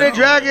 We're going to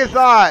Dragon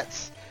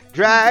Thoughts.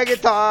 Dragon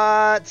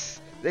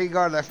Thoughts. They're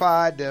gonna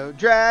find them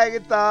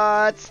Dragon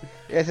Thoughts.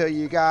 And so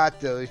you got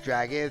those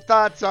Dragon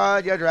Thoughts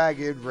on your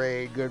Dragon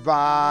Ring.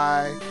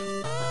 Goodbye.